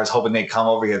all-stars hoping they come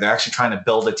over here. They're actually trying to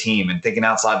build a team and thinking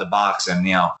outside the box and,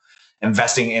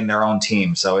 investing in their own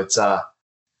team. So it's, I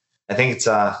think it's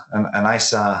a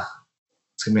nice,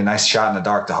 it's going to be a nice shot in the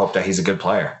dark to hope that he's a good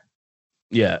player.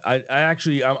 Yeah,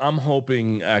 I'm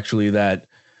hoping actually that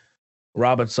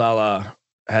Robert Saleh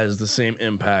has the same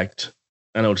impact.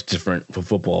 I know it's different for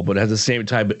football, but it has the same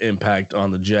type of impact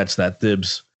on the Jets that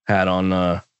Thibs had on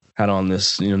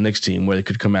this Knicks team, where they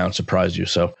could come out and surprise you.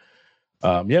 So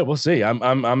we'll see.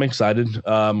 I'm excited.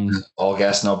 All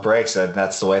gas, no brakes.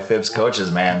 That's the way Thibs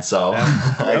coaches, man. So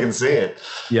I can see it.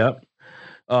 Yep.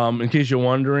 In case you're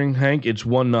wondering, Hank, it's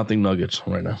 1-0 Nuggets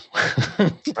right now.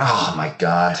 Oh my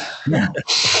God.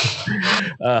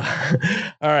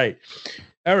 All right,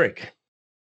 Eric.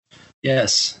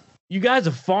 Yes. You guys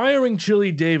are firing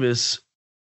Chili Davis,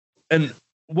 and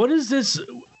what is this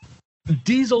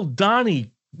Diesel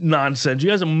Donnie nonsense? You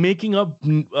guys are making up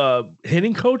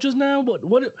hitting coaches now?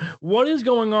 What is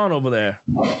going on over there?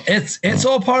 It's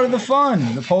all part of the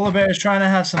fun. The Polar Bear is trying to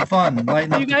have some fun.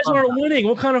 You guys aren't winning.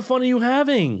 What kind of fun are you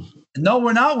having? No,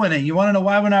 we're not winning. You want to know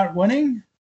why we're not winning?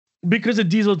 Because of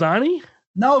Diesel Donnie?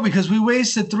 No, because we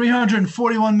wasted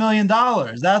 $341 million.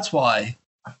 That's why.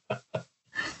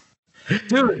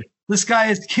 Dude, this guy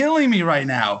is killing me right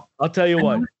now. I'll tell you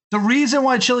what. The reason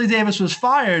why Chili Davis was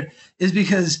fired is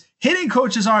because hitting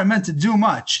coaches aren't meant to do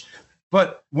much.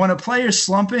 But when a player's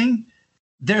slumping,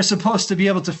 they're supposed to be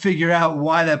able to figure out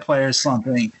why that player is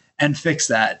slumping and fix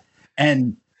that.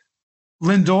 And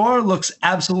Lindor looks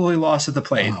absolutely lost at the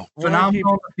plate.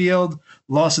 Phenomenal on the field,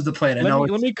 lost at the plate.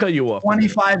 Let me cut you off.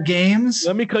 25 games.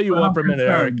 Let me cut you off for a minute,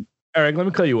 Eric. Eric, let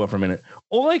me cut you off for a minute.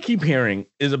 All I keep hearing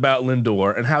is about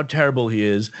Lindor and how terrible he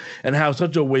is and how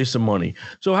such a waste of money.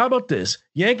 So how about this?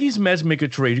 Yankees, Mets make a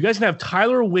trade. You guys can have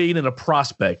Tyler Wade and a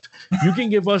prospect. You can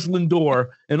give us Lindor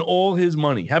and all his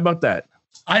money. How about that?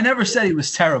 I never said he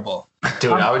was terrible.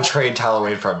 Dude, I would trade Tyler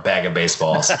Wade for a bag of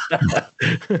baseballs.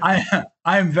 I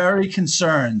am very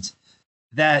concerned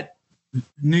that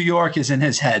New York is in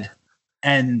his head.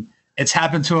 And it's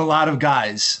happened to a lot of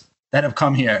guys that have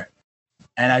come here.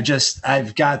 And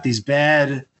I've got these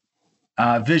bad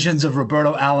visions of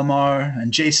Roberto Alomar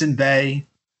and Jason Bay.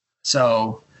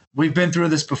 So we've been through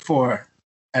this before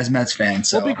as Mets fans.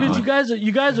 So. Well, because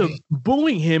you guys are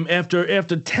booing him after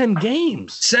 10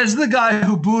 games. Says the guy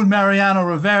who booed Mariano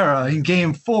Rivera in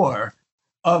Game 4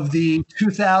 of the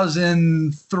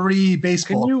 2003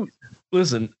 baseball. Can you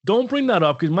listen? Don't bring that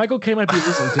up because Michael K might be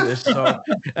listening to this. So,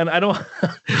 and I don't.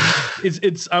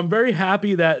 I'm very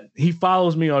happy that he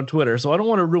follows me on Twitter, so I don't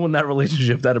want to ruin that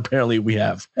relationship that apparently we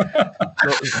have.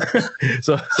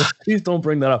 So please don't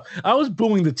bring that up. I was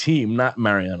booing the team, not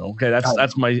Mariano. Okay, that's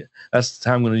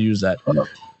how I'm going to use that.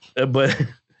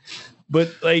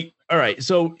 But like, all right,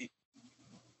 so.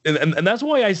 And that's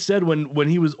why I said when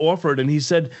he was offered and he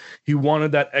said he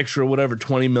wanted that extra whatever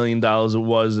 $20 million it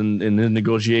was in his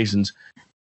negotiations,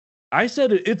 I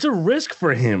said it's a risk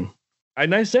for him.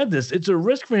 And I said this, it's a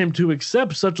risk for him to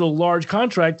accept such a large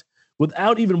contract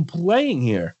without even playing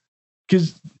here.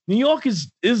 Because New York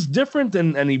is different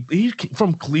and he's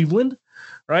from Cleveland,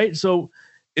 right? So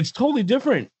it's totally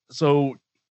different. So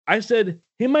I said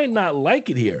he might not like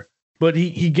it here. But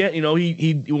he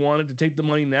wanted to take the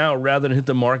money now rather than hit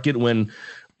the market when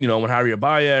Javier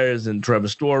Baez and Trevor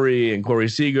Story and Corey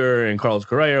Seager and Carlos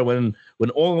Correa, when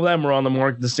all of them were on the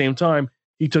market at the same time,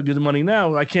 he took his money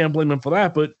now. I can't blame him for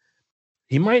that, but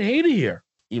he might hate it here,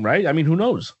 right? I mean, who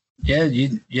knows? Yeah,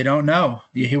 you don't know.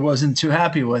 He wasn't too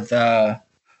happy with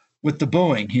with the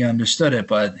booing. He understood it,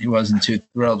 but he wasn't too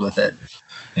thrilled with it.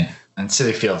 Yeah. And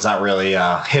Citi Field's not really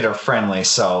hitter friendly,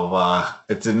 so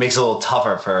it makes it a little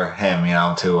tougher for him,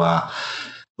 to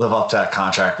live up to that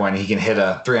contract when he can hit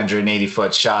a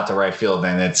 380-foot shot to right field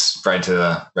and it's right to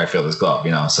the right fielder's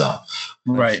glove, so.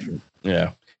 Right.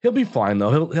 Yeah. He'll be fine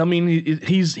though.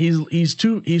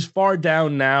 He's far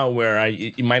down now where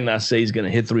you might not say he's going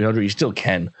to hit 300. He still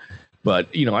can, but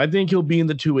I think he'll be in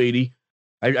the 280.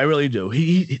 I really do.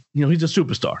 He's a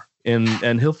superstar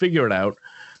and he'll figure it out.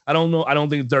 I don't know. I don't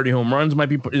think 30 home runs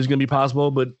is going to be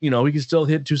possible, but he can still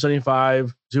hit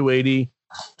 275, 280,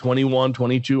 21,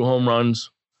 22 home runs.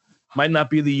 Might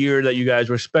not be the year that you guys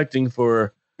were expecting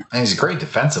for. And he's a great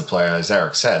defensive player, as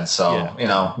Eric said. So,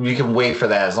 you can wait for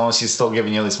that as long as he's still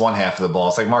giving you at least one half of the ball.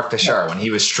 It's like Mark Teixeira when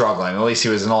he was struggling. At least he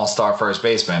was an all-star first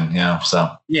baseman,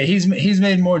 so. Yeah, he's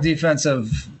made more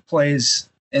defensive plays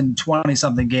in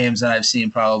 20-something games than I've seen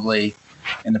probably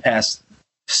in the past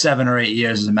 7 or 8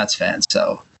 years as a Mets fan.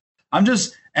 So I'm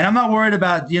not worried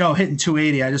about, hitting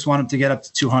 280. I just want him to get up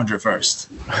to 200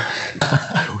 first.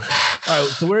 All right,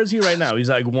 so where is he right now? He's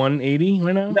like 180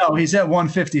 right now? No, he's at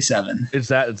 157. It's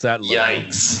that low.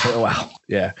 Yikes. Oh, wow.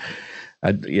 Yeah.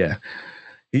 Yeah.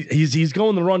 He's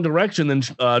going the wrong direction than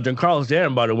Giancarlo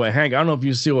Stanton, by the way. Hank, I don't know if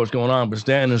you see what's going on, but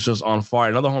Stanton is just on fire.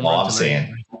 Another home run. I'm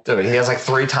seeing. Dude, he has like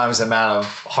 3 times the amount of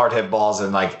hard hit balls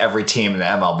in like every team in the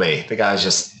MLB. The guy's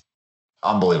just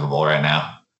unbelievable right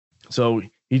now. So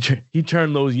he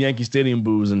turned those Yankee Stadium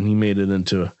boos and he made it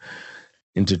into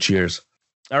cheers.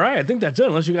 All right, I think that's it.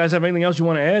 Unless you guys have anything else you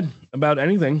want to add about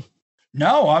anything.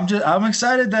 No, I'm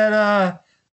excited that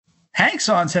Hank's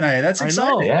on tonight. That's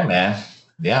exciting. I know. Yeah, man.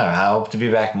 Yeah, I hope to be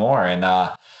back more. And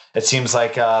it seems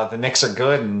like the Knicks are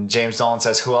good. And James Dolan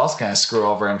says, who else can I screw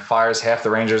over, and fires half the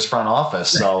Rangers front office.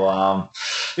 So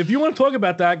if you want to talk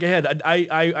about that, go ahead.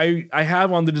 I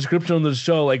have on the description of the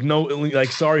show,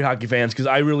 sorry, hockey fans, because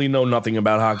I really know nothing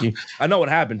about hockey. I know what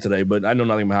happened today, but I know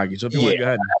nothing about hockey. So if you want to go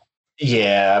ahead.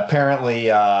 Yeah, apparently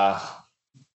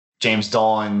James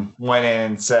Dolan went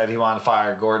in and said he wanted to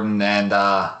fire Gordon, and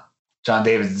John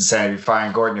Davidson said, "You're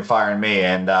firing Gordon, you're firing me."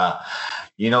 And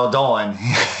Dolan,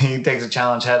 he takes a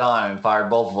challenge head on and fired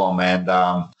both of them. And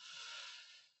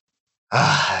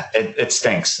it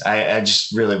stinks. I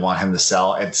just really want him to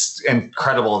sell. It's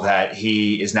incredible that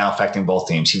he is now affecting both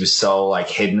teams. He was so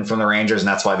hidden from the Rangers, and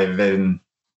that's why they've been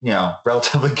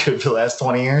relatively good for the last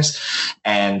 20 years.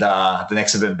 And the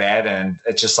Knicks have been bad. And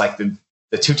it's just like the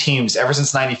two teams ever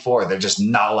since 94, they're just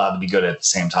not allowed to be good at the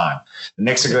same time. The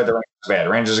Knicks are good. The Rangers are bad.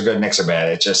 The Rangers are good. Knicks are bad.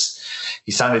 It just,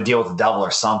 he signed a deal with the devil or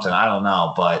something. I don't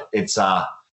know, but it's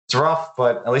rough,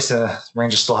 but at least the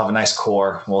Rangers still have a nice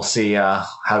core. We'll see how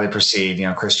they proceed.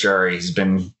 Chris Drury,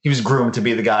 he was groomed to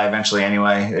be the guy eventually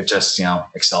anyway. It just,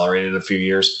 accelerated a few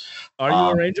years. Are you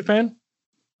a Ranger fan?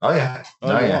 Oh yeah.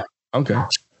 Yeah. Okay.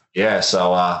 Yeah,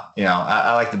 so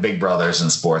I like the big brothers in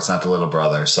sports, not the little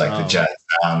brothers, like the Jets,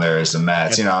 Islanders, the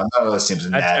Mets. None of those teams.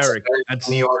 That's Eric. That's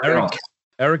New York.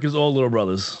 Eric is all little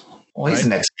brothers. Well, he's the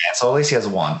Knicks fan, so at least he has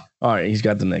one. All right, he's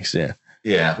got the Knicks. Yeah.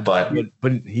 Yeah, but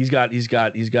he's got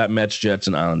Mets, Jets,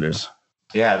 and Islanders.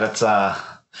 Yeah, that's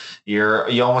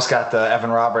you almost got the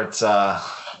Evan Roberts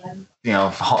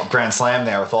grand slam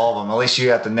there with all of them. At least you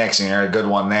got the Knicks, and you're a good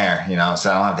one there,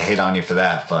 so I don't have to hate on you for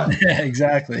that. But yeah,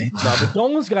 exactly. No, but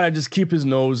Dolan's got to just keep his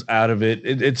nose out of it.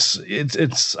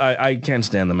 I can't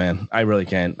stand the man. I really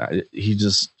can't. He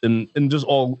just just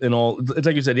all in all, it's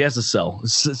like you said, he has to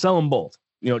sell them both.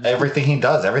 Everything he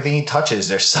does, everything he touches,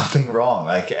 there's something wrong.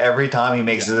 Like every time he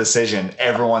makes a decision,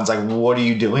 everyone's like, "What are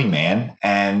you doing, man?"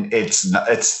 And it's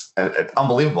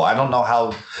unbelievable. I don't know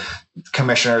how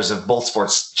commissioners of both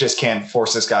sports just can't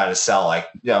force this guy to sell.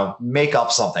 Make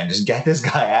up something. Just get this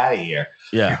guy out of here.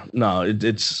 Yeah, no,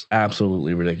 it's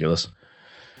absolutely ridiculous.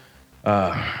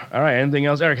 All right, anything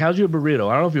else, Eric? How's your burrito?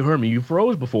 I don't know if you heard me. You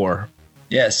froze before.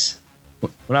 Yes.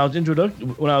 When I was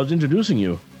introducing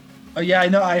you. Oh yeah, I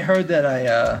know. I heard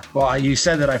that you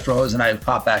said that I froze and I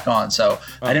popped back on, so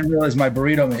I didn't realize my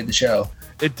burrito made the show.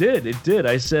 It did.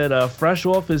 I said fresh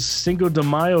off his Cinco de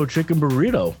Mayo chicken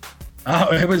burrito.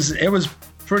 Oh, it was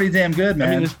pretty damn good,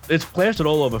 man. I mean, it's plastered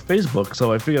all over Facebook,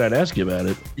 so I figured I'd ask you about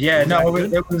it. Yeah,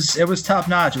 it was top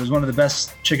notch. It was one of the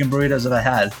best chicken burritos that I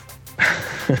had.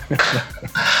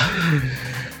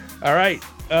 All right.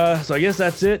 So I guess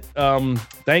that's it.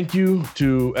 Thank you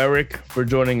to Eric for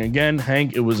joining again.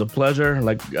 Hank, it was a pleasure.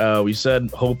 Like we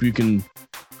said, hope you can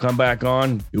come back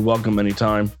on. You're welcome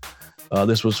anytime.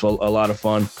 This was a lot of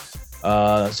fun.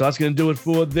 So that's going to do it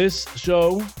for this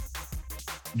show.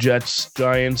 Jets,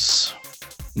 Giants,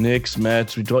 Knicks,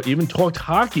 Mets. We even talked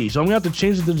hockey. So I'm going to have to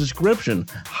change the description.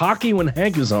 Hockey when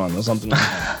Hank is on or something like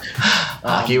that.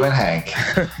 Hockey with Hank.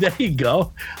 There you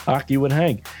go. Hockey with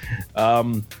Hank.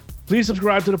 Please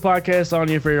subscribe to the podcast on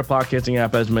your favorite podcasting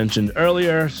app, as mentioned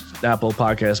earlier. Apple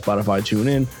Podcast, Spotify,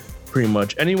 TuneIn, pretty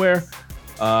much anywhere.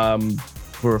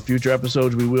 For future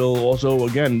episodes, we will also,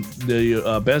 again,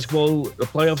 the basketball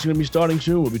playoffs are going to be starting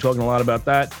soon. We'll be talking a lot about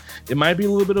that. It might be a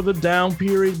little bit of a down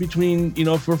period between,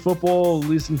 for football, at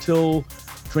least until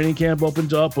training camp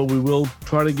opens up, but we will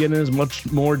try to get in as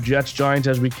much more Jets Giants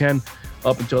as we can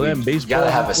up until then. Baseball. You got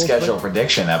to have a schedule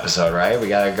prediction episode, right? We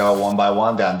got to go one by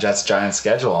one down Jets Giants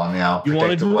schedule and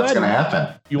predict what's going to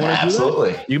happen. You want to do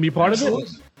absolutely. That? You can be part of it.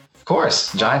 Of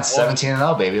course, Giants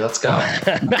 17-0, baby. Let's go.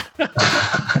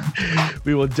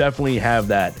 We will definitely have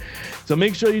that. So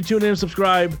make sure you tune in and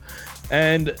subscribe,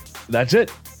 and that's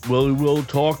it. We will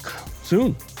talk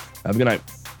soon. Have a good night.